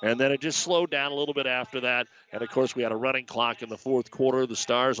 And then it just slowed down a little bit after that. And, of course, we had a running clock in the fourth quarter. The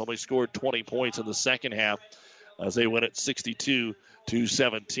Stars only scored 20 points in the second half as they went at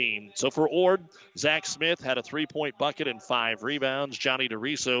 62-17. So for Ord, Zach Smith had a 3-point bucket and 5 rebounds. Johnny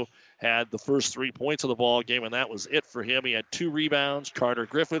DeRiso had the first 3 points of the ball game, and that was it for him. He had 2 rebounds. Carter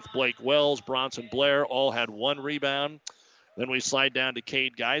Griffith, Blake Wells, Bronson Blair all had 1 rebound. Then we slide down to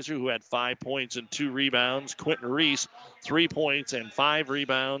Cade Geiser, who had 5 points and 2 rebounds. Quentin Reese, 3 points and 5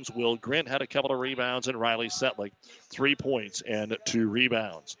 rebounds. Will Grint had a couple of rebounds, and Riley Setlick, 3 points and 2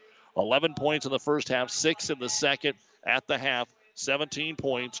 rebounds. 11 points in the first half, 6 in the second. At the half, 17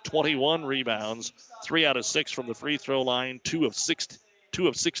 points, 21 rebounds, 3 out of 6 from the free throw line, 2 of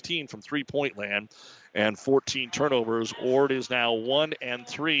 16 from three-point land, and 14 turnovers. Ord is now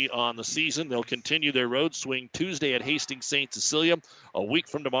 1-3 on the season. They'll continue their road swing Tuesday at Hastings St. Cecilia. A week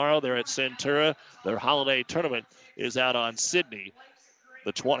from tomorrow, they're at Centura. Their holiday tournament is out on Sydney,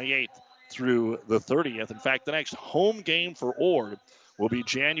 the 28th through the 30th. In fact, the next home game for Ord will be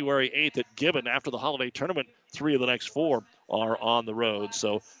January 8th at Gibbon. After the holiday tournament, 3 of the next 4 are on the road.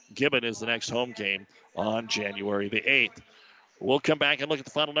 So Gibbon is the next home game on January the 8th. We'll come back and look at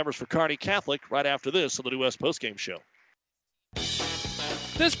the final numbers for Kearney Catholic right after this on the New West Postgame Show.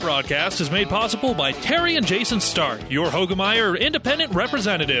 This broadcast is made possible by Terry and Jason Stark, your Hogemeyer independent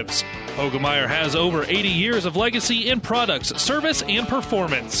representatives. Hogemeyer has over 80 years of legacy in products, service, and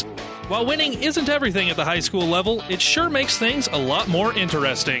performance. While winning isn't everything at the high school level, it sure makes things a lot more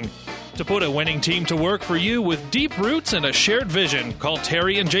interesting. To put a winning team to work for you with deep roots and a shared vision, call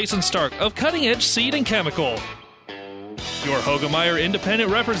Terry and Jason Stark of Cutting Edge Seed and Chemical. Your Hogemeyer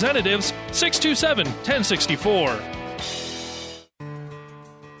independent representatives, 627-1064.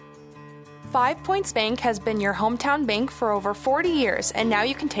 5 Points Bank has been your hometown bank for over 40 years, and now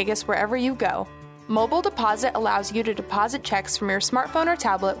you can take us wherever you go. Mobile Deposit allows you to deposit checks from your smartphone or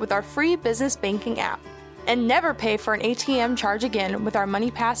tablet with our free business banking app. And never pay for an ATM charge again with our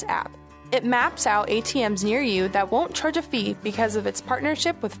MoneyPass app. It maps out ATMs near you that won't charge a fee because of its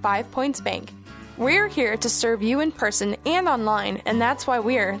partnership with 5 Points Bank. We're here to serve you in person and online, and that's why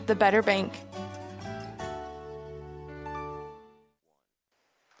we're the better bank.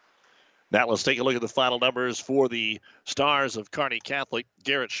 Now let's take a look at the final numbers for the Stars of Kearney Catholic.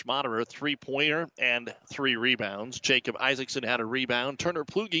 Garrett Schmaderer, 3-pointer and 3 rebounds. Jacob Isaacson had a rebound. Turner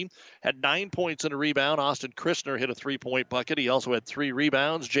Plugi had 9 points and a rebound. Austin Christner hit a 3-point bucket. He also had 3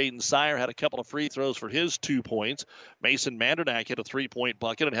 rebounds. Jaden Sire had a couple of free throws for his 2 points. Mason Mandernack hit a 3-point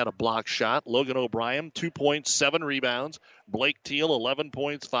bucket and had a block shot. Logan O'Brien, 2 points, 7 rebounds. Blake Teal, 11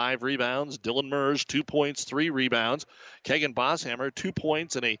 points, 5 rebounds. Dylan Mers, 2 points, 3 rebounds. Kegan Bosshammer, 2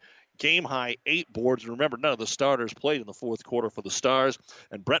 points and a game-high 8 boards. Remember, none of the starters played in the fourth quarter for the Stars.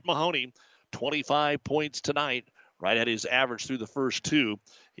 And Brett Mahoney, 25 points tonight, right at his average through the first 2.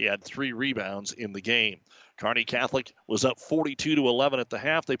 He had 3 rebounds in the game. Kearney Catholic was up 42-11 at the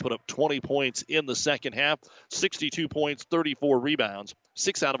half. They put up 20 points in the second half, 62 points, 34 rebounds,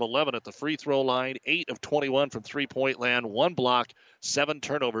 6 out of 11 at the free throw line, 8 of 21 from three-point land, 1 block, 7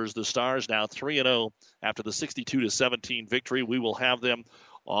 turnovers. The Stars now 3-0 after the 62-17 victory. We will have them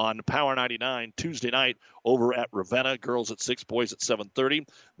on Power 99 Tuesday night over at Ravenna. Girls at 6, boys at 7:30.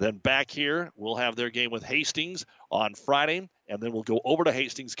 Then back here, we'll have their game with Hastings on Friday, and then we'll go over to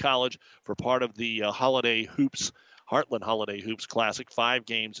Hastings College for part of the Holiday Hoops, Heartland Holiday Hoops Classic. 5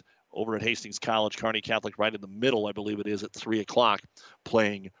 games over at Hastings College. Kearney Catholic right in the middle, I believe it is, at 3 o'clock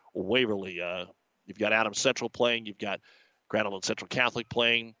playing Waverly. You've got Adams Central playing. You've got Grand Island Central Catholic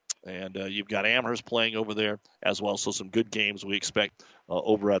playing. And you've got Amherst playing over there as well. So some good games we expect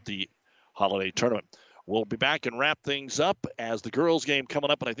over at the holiday tournament. We'll be back and wrap things up as the girls' game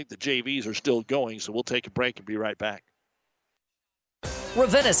coming up, and I think the JVs are still going, so we'll take a break and be right back.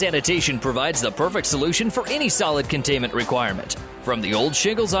 Ravenna Sanitation provides the perfect solution for any solid containment requirement. From the old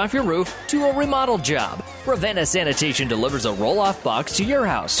shingles off your roof to a remodel job, Ravenna Sanitation delivers a roll-off box to your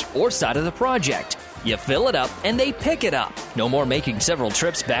house or side of the project. You fill it up and they pick it up. No more making several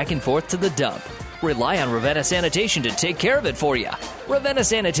trips back and forth to the dump. Rely on Ravenna Sanitation to take care of it for you. Ravenna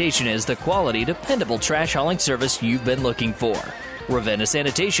Sanitation is the quality, dependable trash hauling service you've been looking for. Ravenna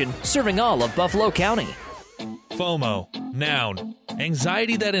Sanitation, serving all of Buffalo County. FOMO, noun.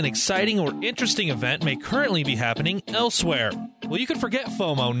 Anxiety that an exciting or interesting event may currently be happening elsewhere. Well, you can forget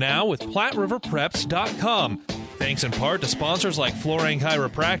FOMO now with PlatteRiverPreps.com. Thanks in part to sponsors like Florang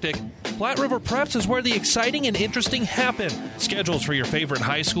Chiropractic, Platte River Preps is where the exciting and interesting happen. Schedules for your favorite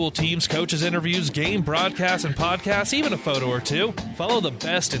high school teams, coaches' interviews, game broadcasts, and podcasts, even a photo or two. Follow the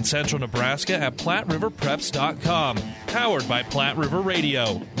best in central Nebraska at PlatteRiverPreps.com. Powered by Platte River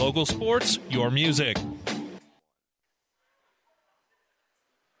Radio. Local sports, your music.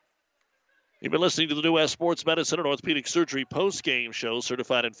 You've been listening to the New West Sports Medicine and Orthopedic Surgery post-game show.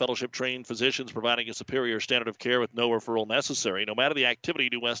 Certified and fellowship-trained physicians providing a superior standard of care with no referral necessary. No matter the activity,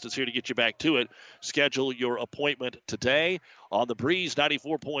 New West is here to get you back to it. Schedule your appointment today. On the Breeze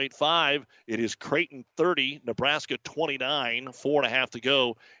 94.5, it is Creighton 30, Nebraska 29, 4.5 to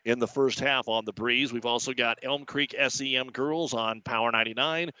go in the first half on the Breeze. We've also got Elm Creek SEM girls on Power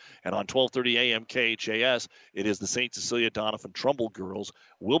 99, and on 12:30 a.m. KHAS, it is the St. Cecilia Donovan Trumbull girls.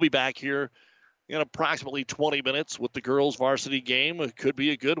 We'll be back here in approximately 20 minutes with the girls' varsity game. It could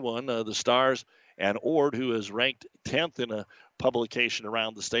be a good one. The Stars and Ord, who is ranked 10th in a publication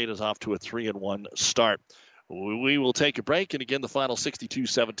around the state, is off to a 3-1 start. We will take a break, and again, the final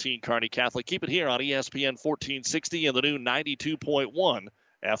 62-17 Kearney Catholic. Keep it here on ESPN 1460 and the new 92.1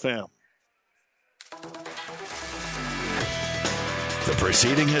 FM. The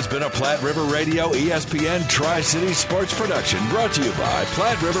proceeding has been a Platte River Radio ESPN Tri-City Sports production brought to you by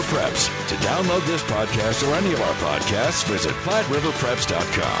Platte River Preps. To download this podcast or any of our podcasts, visit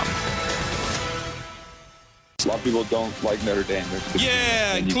PlatteRiverPreps.com. A lot of people don't like Notre Dame.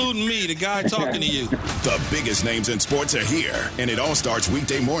 Yeah, including me, the guy talking to you. The biggest names in sports are here, and it all starts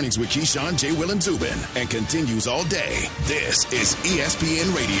weekday mornings with Keyshawn, J. Will, and Zubin, and continues all day. This is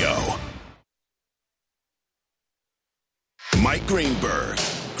ESPN Radio. Mike Greenberg.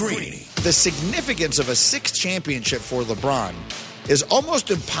 Greeny. The significance of a sixth championship for LeBron is almost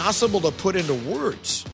impossible to put into words.